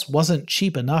 I guess, wasn't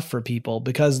cheap enough for people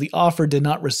because the offer did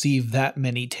not receive that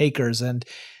many takers, and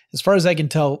as far as I can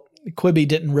tell, Quibi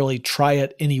didn't really try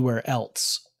it anywhere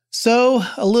else. So,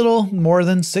 a little more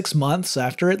than 6 months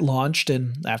after it launched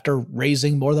and after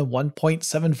raising more than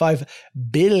 $1.75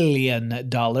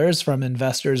 billion from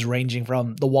investors ranging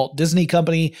from the Walt Disney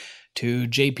Company to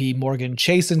JP Morgan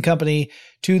Chase & Company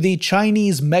to the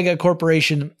Chinese mega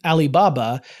corporation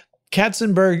Alibaba,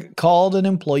 Katzenberg called an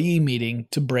employee meeting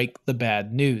to break the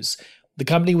bad news. The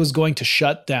company was going to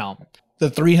shut down.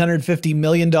 The $350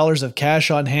 million of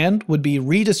cash on hand would be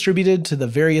redistributed to the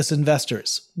various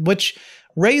investors, which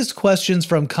raised questions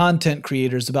from content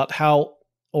creators about how,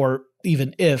 or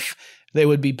even if, they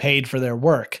would be paid for their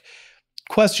work.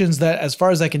 Questions that, as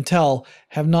far as I can tell,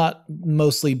 have not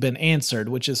mostly been answered,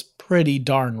 which is pretty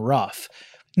darn rough.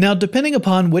 Now, depending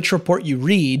upon which report you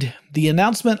read, the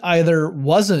announcement either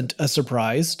wasn't a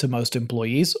surprise to most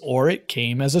employees, or it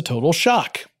came as a total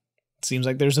shock. It seems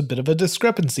like there's a bit of a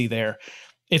discrepancy there.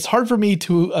 It's hard for me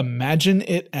to imagine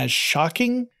it as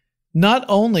shocking, Not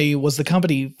only was the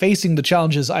company facing the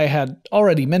challenges I had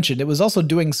already mentioned, it was also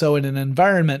doing so in an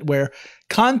environment where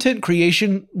content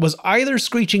creation was either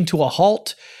screeching to a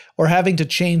halt or having to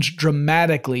change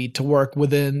dramatically to work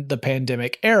within the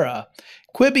pandemic era.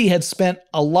 Quibi had spent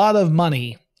a lot of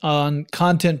money on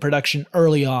content production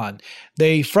early on.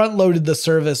 They front-loaded the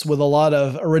service with a lot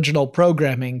of original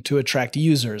programming to attract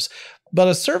users. But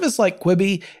a service like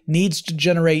Quibi needs to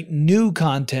generate new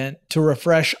content to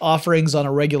refresh offerings on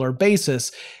a regular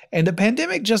basis, and the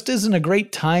pandemic just isn't a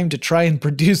great time to try and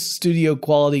produce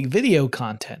studio-quality video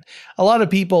content. A lot of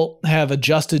people have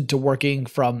adjusted to working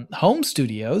from home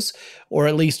studios, or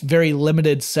at least very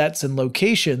limited sets and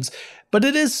locations, but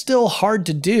it is still hard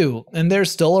to do, and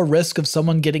there's still a risk of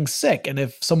someone getting sick, and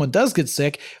if someone does get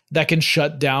sick, that can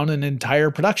shut down an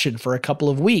entire production for a couple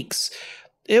of weeks.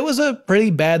 It was a pretty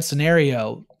bad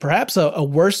scenario, perhaps a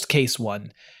worst-case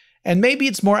one. And maybe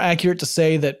it's more accurate to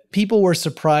say that people were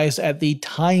surprised at the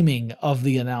timing of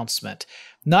the announcement.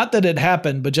 Not that it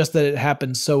happened, but just that it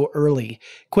happened so early.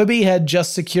 Quibi had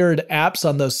just secured apps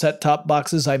on those set-top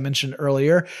boxes I mentioned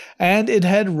earlier, and it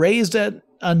had raised an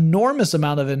enormous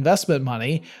amount of investment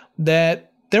money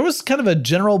that there was kind of a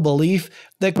general belief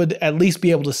that would at least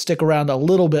be able to stick around a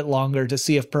little bit longer to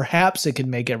see if perhaps it could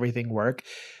make everything work.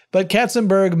 But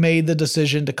Katzenberg made the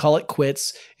decision to call it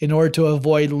quits in order to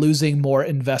avoid losing more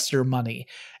investor money.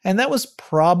 And that was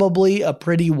probably a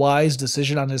pretty wise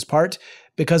decision on his part,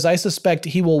 because I suspect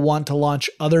he will want to launch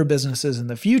other businesses in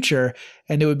the future,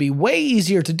 and it would be way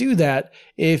easier to do that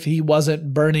if he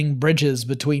wasn't burning bridges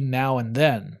between now and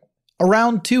then.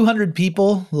 Around 200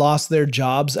 people lost their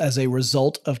jobs as a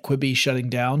result of Quibi shutting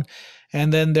down.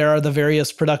 And then there are the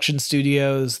various production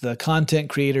studios, the content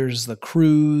creators, the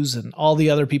crews, and all the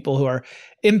other people who are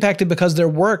impacted because their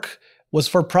work was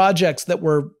for projects that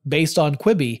were based on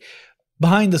Quibi.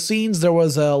 Behind the scenes, there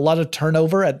was a lot of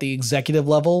turnover at the executive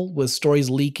level, with stories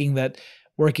leaking that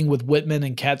working with Whitman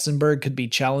and Katzenberg could be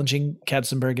challenging.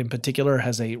 Katzenberg in particular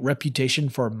has a reputation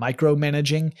for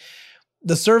micromanaging.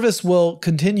 The service will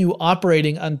continue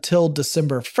operating until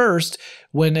December 1st,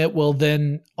 when it will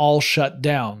then all shut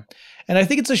down. And I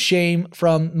think it's a shame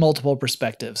from multiple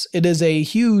perspectives. It is a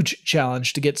huge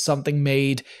challenge to get something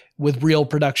made with real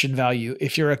production value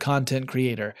if you're a content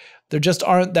creator. There just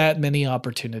aren't that many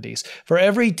opportunities. For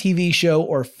every TV show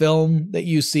or film that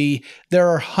you see, there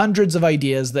are hundreds of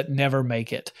ideas that never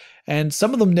make it. And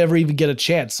some of them never even get a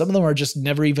chance. Some of them are just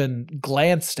never even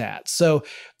glanced at. So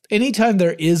anytime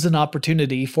there is an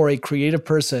opportunity for a creative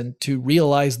person to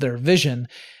realize their vision,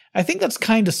 I think that's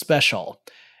kind of special.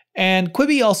 And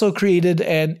Quibi also created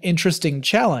an interesting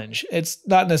challenge. It's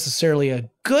not necessarily a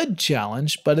good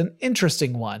challenge, but an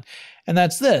interesting one. And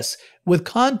that's this. With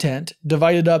content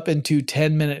divided up into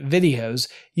 10-minute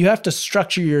videos, you have to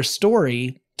structure your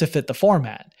story to fit the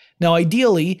format. Now,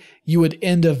 ideally, you would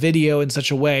end a video in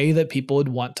such a way that people would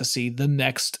want to see the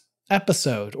next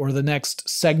episode or the next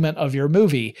segment of your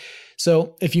movie.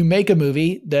 So if you make a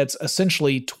movie that's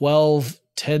essentially 12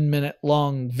 10-minute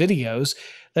long videos,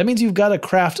 that means you've got to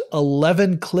craft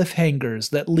 11 cliffhangers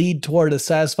that lead toward a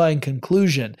satisfying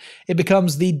conclusion. It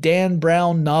becomes the Dan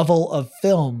Brown novel of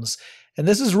films, and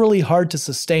this is really hard to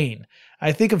sustain.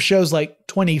 I think of shows like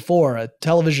 24, a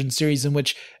television series in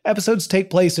which episodes take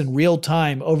place in real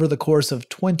time over the course of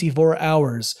 24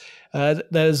 hours. That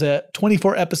is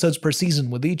 24 episodes per season,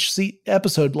 with each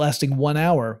episode lasting 1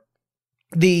 hour.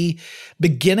 The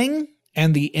beginning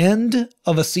and the end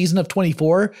of a season of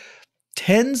 24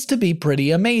 tends to be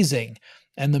pretty amazing,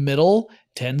 and the middle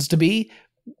tends to be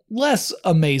less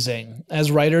amazing, as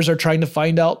writers are trying to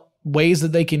find out ways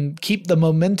that they can keep the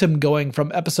momentum going from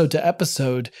episode to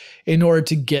episode in order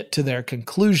to get to their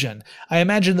conclusion. I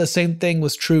imagine the same thing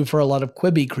was true for a lot of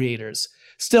Quibi creators.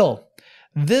 Still,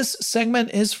 this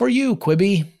segment is for you,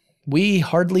 Quibi. We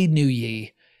hardly knew ye.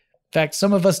 In fact,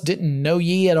 some of us didn't know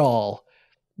ye at all.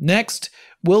 Next,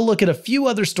 we'll look at a few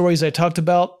other stories I talked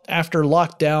about after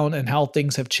lockdown and how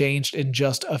things have changed in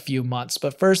just a few months.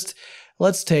 But first,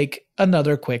 let's take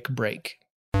another quick break.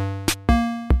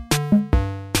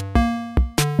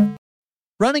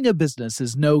 Running a business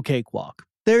is no cakewalk.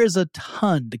 There is a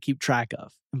ton to keep track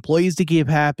of. Employees to keep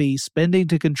happy, spending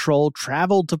to control,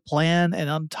 travel to plan, and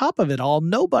on top of it all,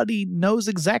 nobody knows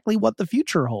exactly what the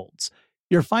future holds.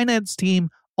 Your finance team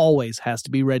always has to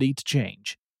be ready to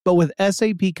change. But with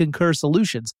SAP Concur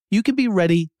Solutions, you can be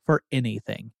ready for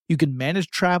anything. You can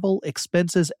manage travel,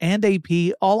 expenses, and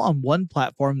AP all on one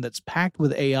platform that's packed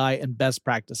with AI and best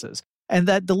practices, and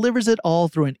that delivers it all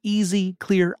through an easy,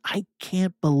 clear, I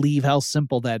can't believe how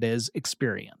simple that is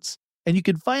experience. and you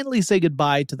can finally say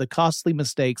goodbye to the costly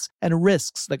mistakes and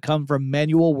risks that come from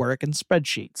manual work and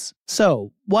spreadsheets.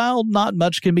 So, while not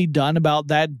much can be done about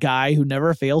that guy who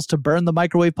never fails to burn the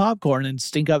microwave popcorn and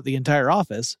stink up the entire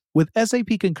office, with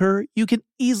SAP Concur, you can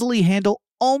easily handle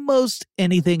almost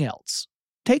anything else.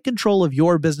 Take control of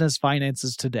your business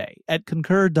finances today at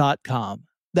Concur.com.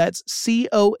 That's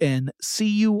CONCUR.com.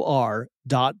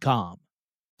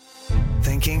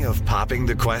 Thinking of popping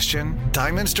the question?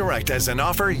 Diamonds Direct has an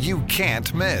offer you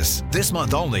can't miss. This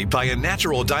month only, buy a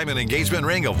natural diamond engagement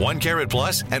ring of 1 carat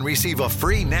plus and receive a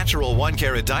free natural 1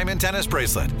 carat diamond tennis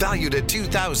bracelet valued at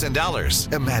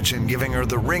 $2,000. Imagine giving her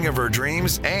the ring of her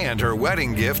dreams and her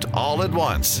wedding gift all at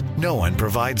once. No one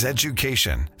provides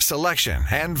education, selection,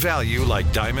 and value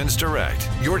like Diamonds Direct.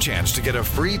 Your chance to get a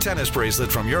free tennis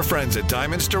bracelet from your friends at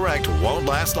Diamonds Direct won't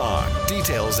last long.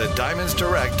 Details at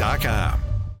diamondsdirect.com.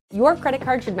 Your credit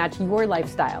card should match your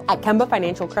lifestyle. At Kemba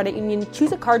Financial Credit Union,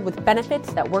 choose a card with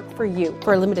benefits that work for you.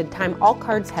 For a limited time, all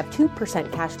cards have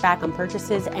 2% cash back on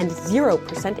purchases and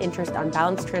 0% interest on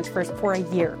balance transfers for a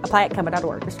year. Apply at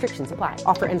Kemba.org. Restrictions apply.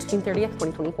 Offer ends June 30th,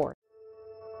 2024.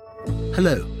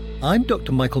 Hello, I'm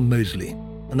Dr. Michael Mosley,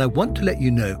 and I want to let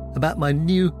you know about my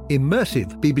new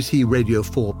immersive BBC Radio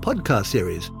 4 podcast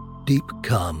series, Deep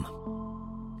Calm.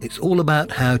 It's all about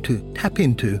how to tap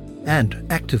into and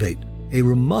activate a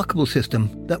remarkable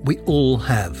system that we all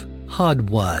have,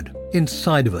 hardwired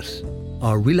inside of us,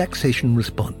 our relaxation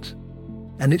response.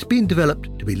 And it's been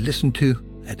developed to be listened to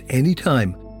at any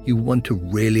time you want to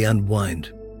really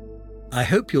unwind. I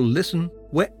hope you'll listen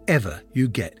wherever you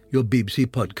get your BBC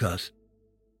podcasts.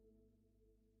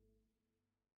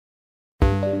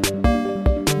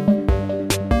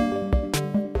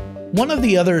 One of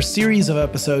the other series of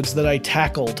episodes that I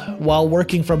tackled while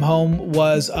working from home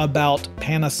was about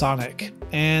Panasonic,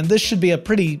 and this should be a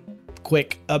pretty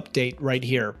quick update right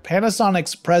here.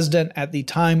 Panasonic's president at the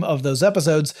time of those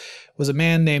episodes was a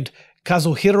man named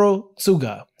Kazuhiro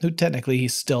Tsuga, who technically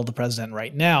he's still the president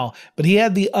right now, but he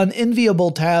had the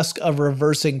unenviable task of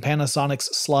reversing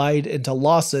Panasonic's slide into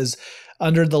losses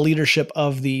under the leadership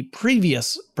of the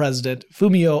previous president,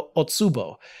 Fumio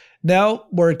Otsubo. Now,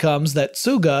 word comes that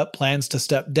Tsuga plans to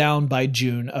step down by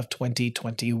June of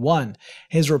 2021.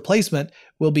 His replacement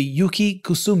will be Yuki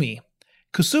Kusumi.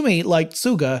 Kusumi, like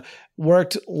Tsuga,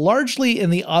 worked largely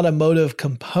in the automotive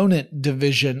component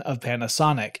division of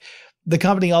Panasonic. The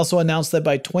company also announced that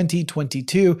by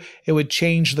 2022, it would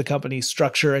change the company's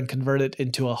structure and convert it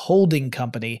into a holding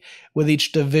company, with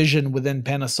each division within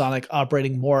Panasonic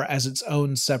operating more as its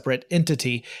own separate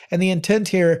entity. And the intent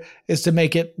here is to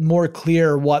make it more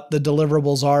clear what the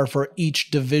deliverables are for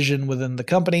each division within the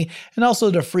company, and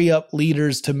also to free up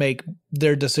leaders to make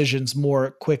their decisions more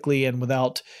quickly and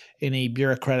without any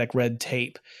bureaucratic red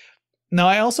tape. Now,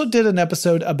 I also did an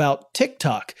episode about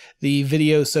TikTok, the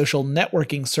video social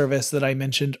networking service that I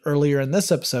mentioned earlier in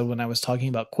this episode when I was talking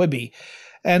about Quibi.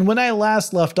 And when I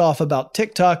last left off about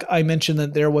TikTok, I mentioned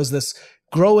that there was this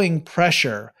growing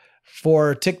pressure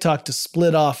for TikTok to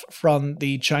split off from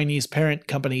the Chinese parent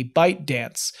company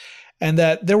ByteDance, and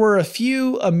that there were a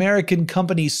few American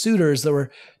company suitors that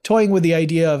were toying with the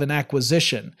idea of an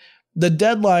acquisition. The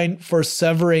deadline for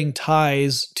severing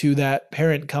ties to that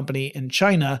parent company in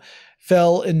China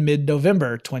fell in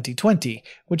mid-November 2020,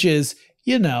 which is,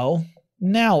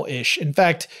 now-ish. In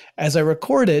fact, as I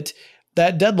record it,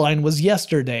 that deadline was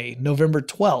yesterday, November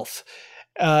 12th.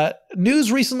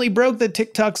 News recently broke that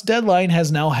TikTok's deadline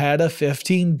has now had a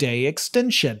 15-day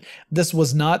extension. This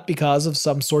was not because of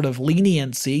some sort of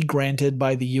leniency granted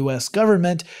by the U.S.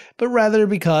 government, but rather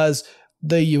because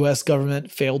the U.S.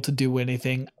 government failed to do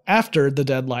anything after the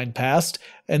deadline passed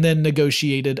and then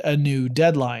negotiated a new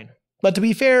deadline. But to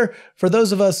be fair, for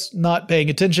those of us not paying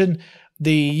attention,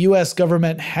 the U.S.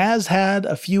 government has had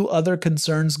a few other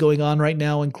concerns going on right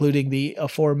now, including the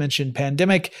aforementioned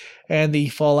pandemic and the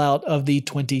fallout of the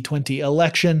 2020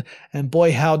 election, and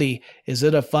boy howdy, is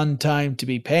it a fun time to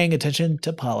be paying attention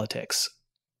to politics.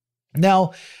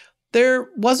 Now, there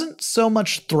wasn't so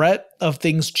much threat of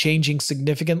things changing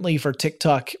significantly for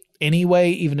TikTok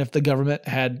anyway, even if the government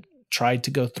had tried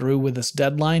to go through with this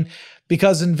deadline,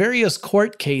 because in various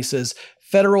court cases,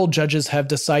 federal judges have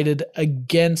decided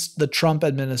against the Trump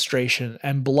administration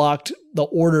and blocked the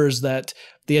orders that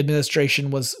the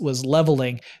administration was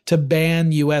leveling to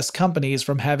ban U.S. companies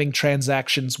from having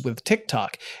transactions with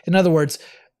TikTok. In other words,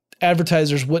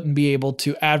 advertisers wouldn't be able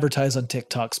to advertise on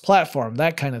TikTok's platform,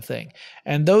 that kind of thing.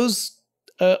 And those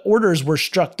orders were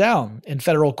struck down in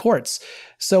federal courts.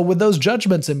 So with those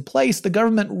judgments in place, the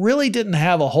government really didn't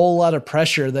have a whole lot of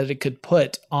pressure that it could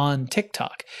put on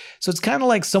TikTok. So it's kind of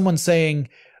like someone saying,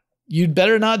 you'd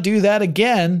better not do that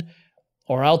again,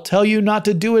 or I'll tell you not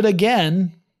to do it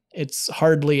again, it's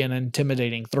hardly an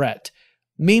intimidating threat.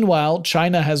 Meanwhile,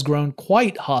 China has grown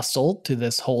quite hostile to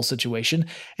this whole situation,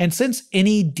 and since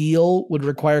any deal would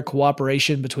require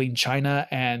cooperation between China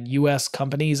and US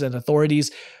companies and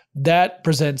authorities, that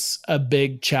presents a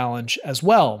big challenge as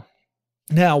well.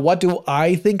 Now, what do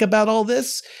I think about all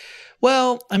this?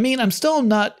 Well, I'm still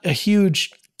not a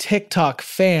huge TikTok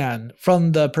fan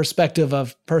from the perspective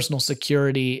of personal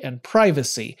security and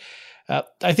privacy.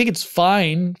 I think it's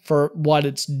fine for what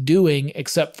it's doing,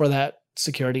 except for that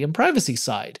security and privacy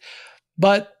side.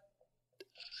 But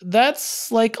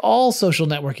that's like all social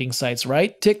networking sites,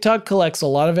 right? TikTok collects a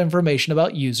lot of information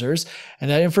about users,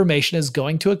 and that information is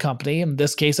going to a company, in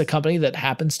this case, a company that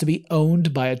happens to be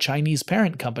owned by a Chinese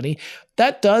parent company.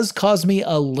 That does cause me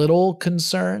a little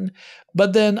concern.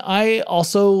 But then I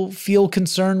also feel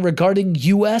concern regarding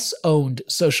US-owned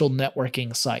social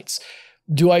networking sites.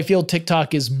 Do I feel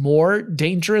TikTok is more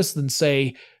dangerous than,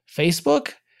 say,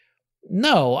 Facebook?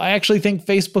 No, I actually think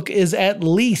Facebook is at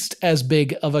least as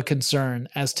big of a concern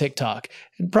as TikTok,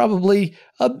 and probably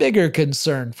a bigger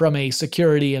concern from a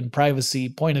security and privacy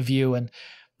point of view,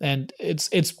 and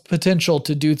its potential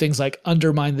to do things like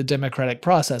undermine the democratic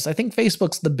process. I think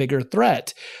Facebook's the bigger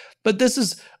threat. But this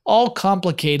is all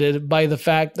complicated by the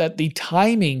fact that the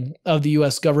timing of the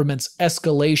US government's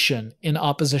escalation in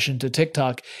opposition to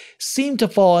TikTok seemed to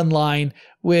fall in line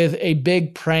with a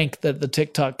big prank that the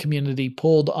TikTok community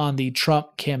pulled on the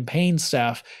Trump campaign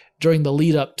staff during the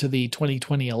lead up to the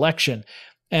 2020 election.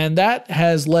 And that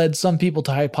has led some people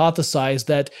to hypothesize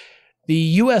that the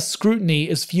US scrutiny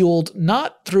is fueled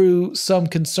not through some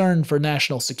concern for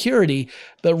national security,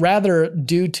 but rather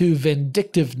due to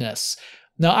vindictiveness.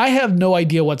 Now, I have no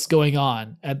idea what's going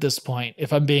on at this point,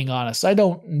 if I'm being honest. I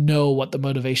don't know what the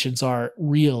motivations are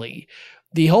really.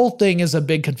 The whole thing is a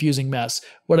big confusing mess.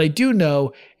 What I do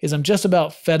know is I'm just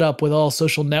about fed up with all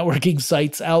social networking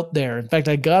sites out there. In fact,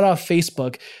 I got off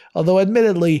Facebook, although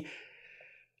admittedly,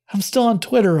 I'm still on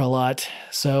Twitter a lot,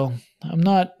 so I'm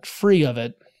not free of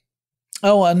it.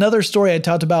 Oh, another story I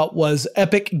talked about was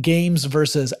Epic Games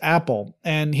versus Apple,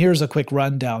 and here's a quick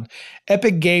rundown.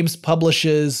 Epic Games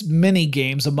publishes mini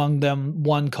games, among them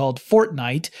one called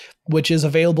Fortnite, which is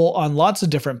available on lots of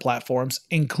different platforms,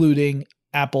 including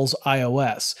Apple's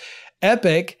iOS.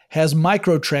 Epic has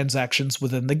microtransactions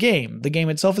within the game. The game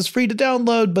itself is free to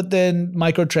download, but then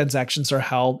microtransactions are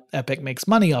how Epic makes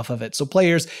money off of it. So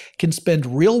players can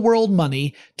spend real-world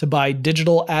money to buy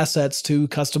digital assets to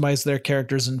customize their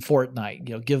characters in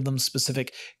Fortnite. Give them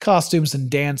specific costumes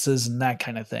and dances and that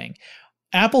kind of thing.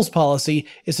 Apple's policy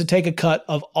is to take a cut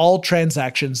of all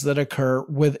transactions that occur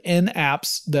within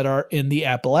apps that are in the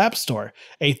Apple App Store.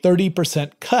 A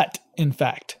 30% cut, in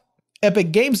fact.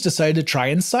 Epic Games decided to try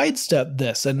and sidestep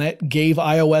this, and that gave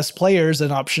iOS players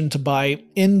an option to buy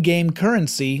in-game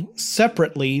currency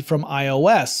separately from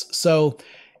iOS. So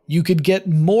you could get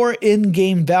more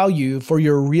in-game value for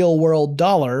your real-world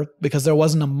dollar because there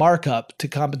wasn't a markup to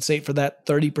compensate for that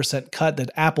 30% cut that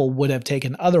Apple would have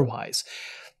taken otherwise.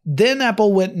 Then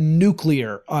Apple went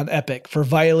nuclear on Epic for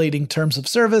violating terms of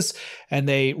service, and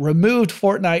they removed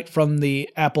Fortnite from the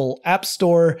Apple App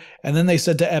Store, and then they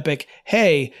said to Epic,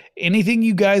 hey, anything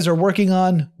you guys are working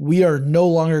on, we are no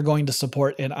longer going to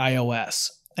support in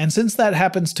iOS. And since that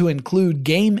happens to include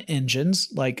game engines,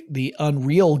 like the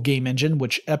Unreal game engine,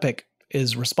 which Epic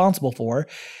is responsible for,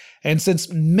 and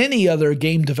since many other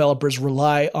game developers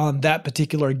rely on that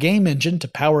particular game engine to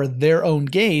power their own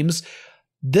games,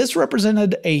 this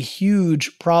represented a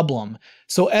huge problem.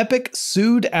 So Epic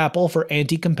sued Apple for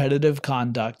anti-competitive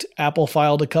conduct. Apple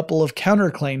filed a couple of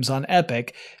counterclaims on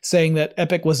Epic, saying that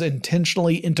Epic was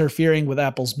intentionally interfering with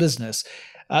Apple's business.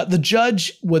 The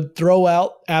judge would throw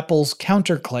out Apple's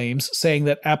counterclaims, saying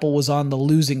that Apple was on the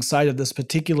losing side of this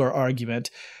particular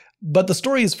argument. But the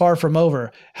story is far from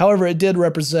over. However, it did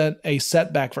represent a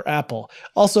setback for Apple.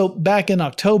 Also, back in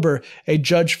October, a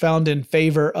judge found in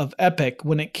favor of Epic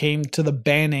when it came to the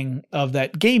banning of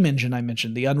that game engine I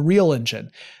mentioned, the Unreal Engine.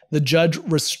 The judge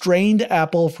restrained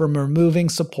Apple from removing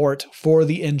support for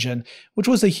the engine, which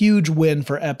was a huge win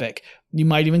for Epic. You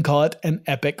might even call it an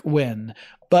epic win.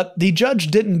 But the judge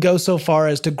didn't go so far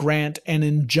as to grant an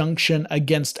injunction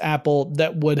against Apple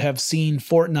that would have seen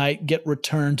Fortnite get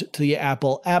returned to the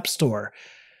Apple App Store.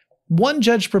 One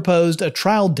judge proposed a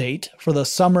trial date for the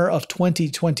summer of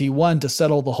 2021 to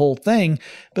settle the whole thing,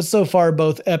 but so far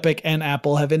both Epic and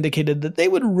Apple have indicated that they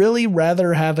would really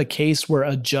rather have a case where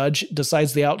a judge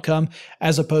decides the outcome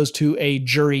as opposed to a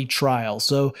jury trial.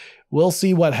 So we'll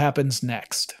see what happens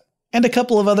next. And a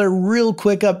couple of other real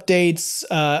quick updates.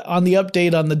 On the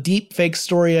update on the deepfake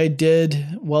story I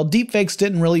did, well, deepfakes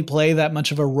didn't really play that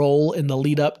much of a role in the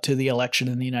lead up to the election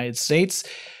in the United States.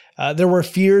 There were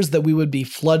fears that we would be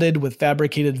flooded with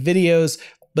fabricated videos,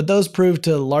 but those proved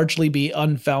to largely be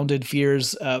unfounded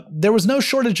fears. There was no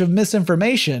shortage of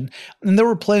misinformation, and there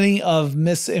were plenty of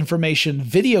misinformation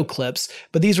video clips,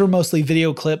 but these were mostly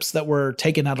video clips that were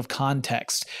taken out of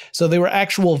context. So they were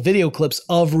actual video clips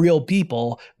of real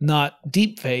people, not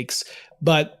deepfakes,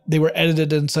 but they were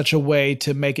edited in such a way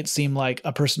to make it seem like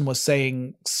a person was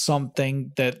saying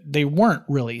something that they weren't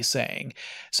really saying.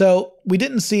 So we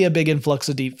didn't see a big influx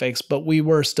of deepfakes, but we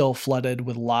were still flooded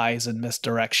with lies and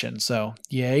misdirection. So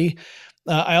yay.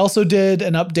 I also did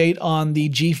an update on the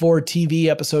G4 TV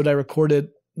episode I recorded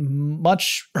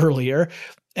much earlier.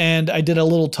 And I did a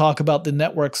little talk about the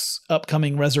network's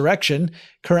upcoming resurrection,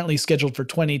 currently scheduled for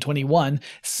 2021.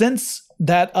 Since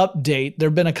that update, there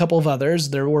have been a couple of others.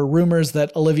 There were rumors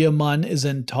that Olivia Munn is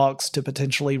in talks to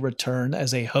potentially return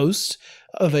as a host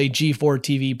of a G4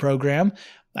 TV program.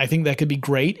 I think that could be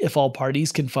great if all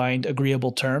parties can find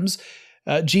agreeable terms.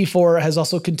 G4 has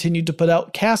also continued to put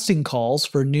out casting calls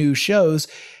for new shows,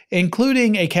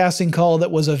 including a casting call that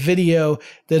was a video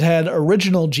that had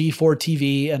original G4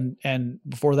 TV and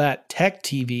before that Tech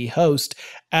TV host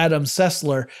Adam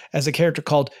Sessler as a character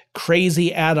called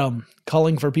Crazy Adam,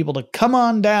 calling for people to come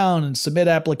on down and submit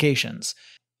applications.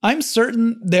 I'm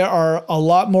certain there are a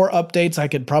lot more updates I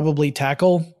could probably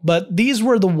tackle, but these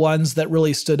were the ones that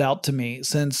really stood out to me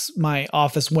since my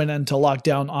office went into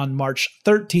lockdown on March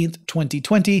 13th,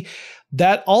 2020.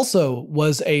 That also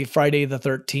was a Friday the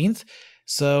 13th.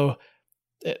 So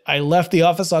I left the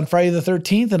office on Friday the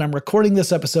 13th, and I'm recording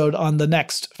this episode on the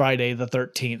next Friday the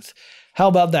 13th. How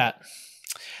about that?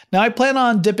 Now, I plan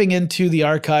on dipping into the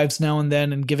archives now and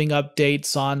then and giving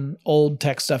updates on old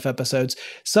Tech Stuff episodes.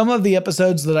 Some of the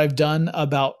episodes that I've done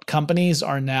about companies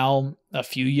are now a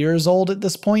few years old at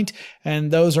this point,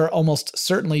 and those are almost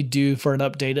certainly due for an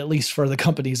update, at least for the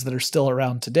companies that are still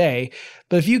around today.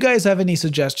 But if you guys have any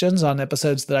suggestions on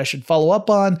episodes that I should follow up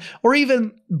on, or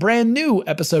even brand new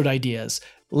episode ideas,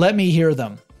 let me hear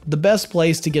them. The best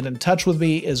place to get in touch with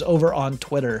me is over on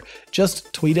Twitter.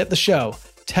 Just tweet at the show,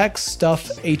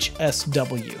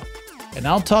 TechStuffHSW. And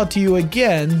I'll talk to you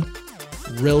again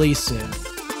really soon.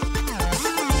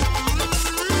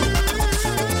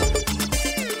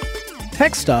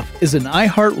 Tech Stuff is an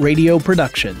iHeartRadio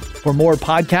production. For more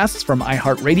podcasts from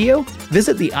iHeartRadio,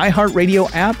 visit the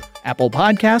iHeartRadio app, Apple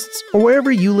Podcasts, or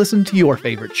wherever you listen to your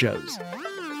favorite shows.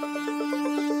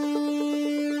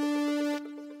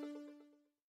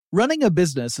 Running a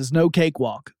business is no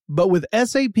cakewalk, but with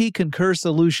SAP Concur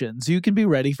Solutions, you can be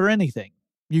ready for anything.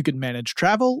 You can manage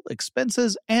travel,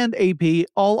 expenses, and AP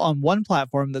all on one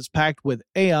platform that's packed with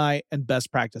AI and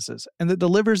best practices, and that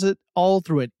delivers it all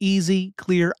through an easy,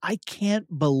 clear, I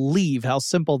can't believe how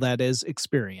simple that is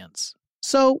experience.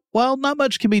 So, while not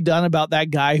much can be done about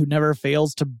that guy who never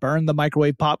fails to burn the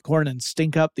microwave popcorn and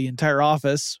stink up the entire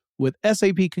office, with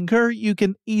SAP Concur, you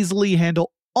can easily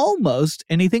handle almost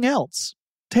anything else.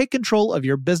 Take control of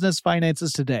your business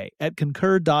finances today at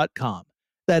Concur.com.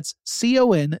 That's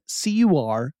CONCUR.com.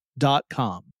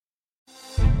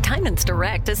 Diamonds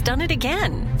Direct has done it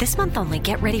again. This month only,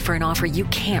 get ready for an offer you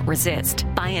can't resist.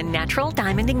 Buy a natural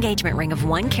diamond engagement ring of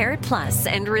 1 carat plus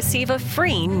and receive a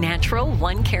free natural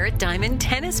 1 carat diamond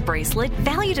tennis bracelet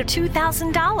valued at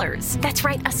 $2,000. That's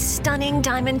right, a stunning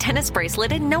diamond tennis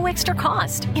bracelet at no extra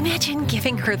cost. Imagine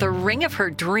giving her the ring of her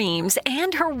dreams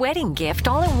and her wedding gift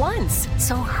all at once.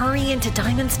 So hurry into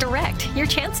Diamonds Direct. Your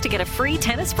chance to get a free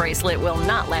tennis bracelet will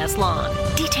not last long.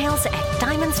 Details at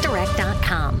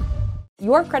diamondsdirect.com.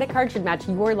 Your credit card should match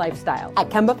your lifestyle. At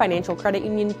Kemba Financial Credit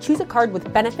Union, choose a card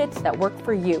with benefits that work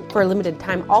for you. For a limited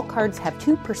time, all cards have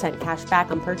 2% cash back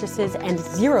on purchases and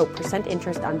 0%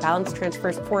 interest on balance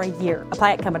transfers for a year.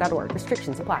 Apply at Kemba.org.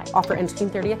 Restrictions apply. Offer ends June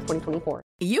 30th, 2024.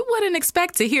 You wouldn't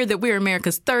expect to hear that we're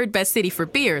America's third best city for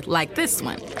beer like this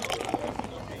one.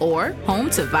 Or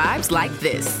home to vibes like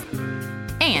this.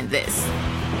 And this.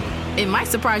 It might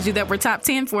surprise you that we're top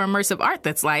 10 for immersive art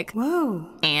that's like, whoa.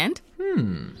 And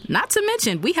not to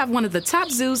mention, we have one of the top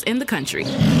zoos in the country.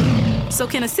 So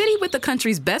can a city with the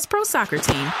country's best pro soccer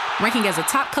team, ranking as a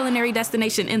top culinary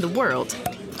destination in the world,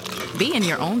 be in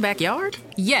your own backyard?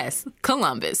 Yes,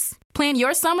 Columbus. Plan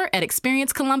your summer at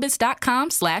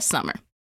experiencecolumbus.com/summer.